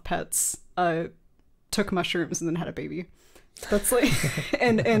Ubisoft Pets took mushrooms and then had a baby. That's like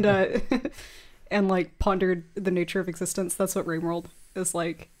and like pondered the nature of existence. That's what RainWorld is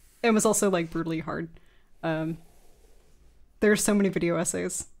like. It was also like brutally hard. There's so many video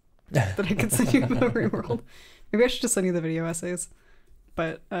essays that I could send you about RainWorld. Maybe I should just send you the video essays.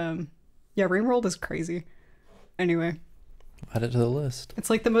 But yeah, RainWorld is crazy. Anyway, add it to the list.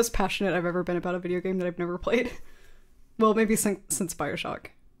 It's like the most passionate I've ever been about a video game that I've never played. Well, maybe since Bioshock.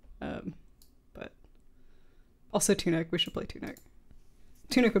 But also Tunic. We should play Tunic.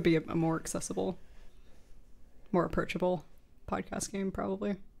 Tunic would be a more accessible, more approachable podcast game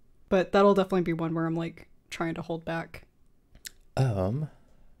probably. But that'll definitely be one where I'm like trying to hold back. I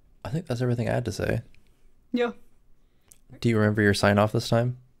think that's everything I had to say. Yeah. Do you remember your sign off this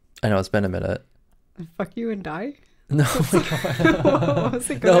time? I know it's been a minute. Fuck you and die? No, Was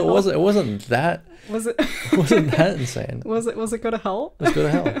it no, it wasn't that. Was it? It wasn't that insane. Was it go to hell? Let's go to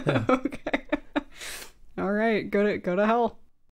hell. Yeah. Okay. All right, go to hell.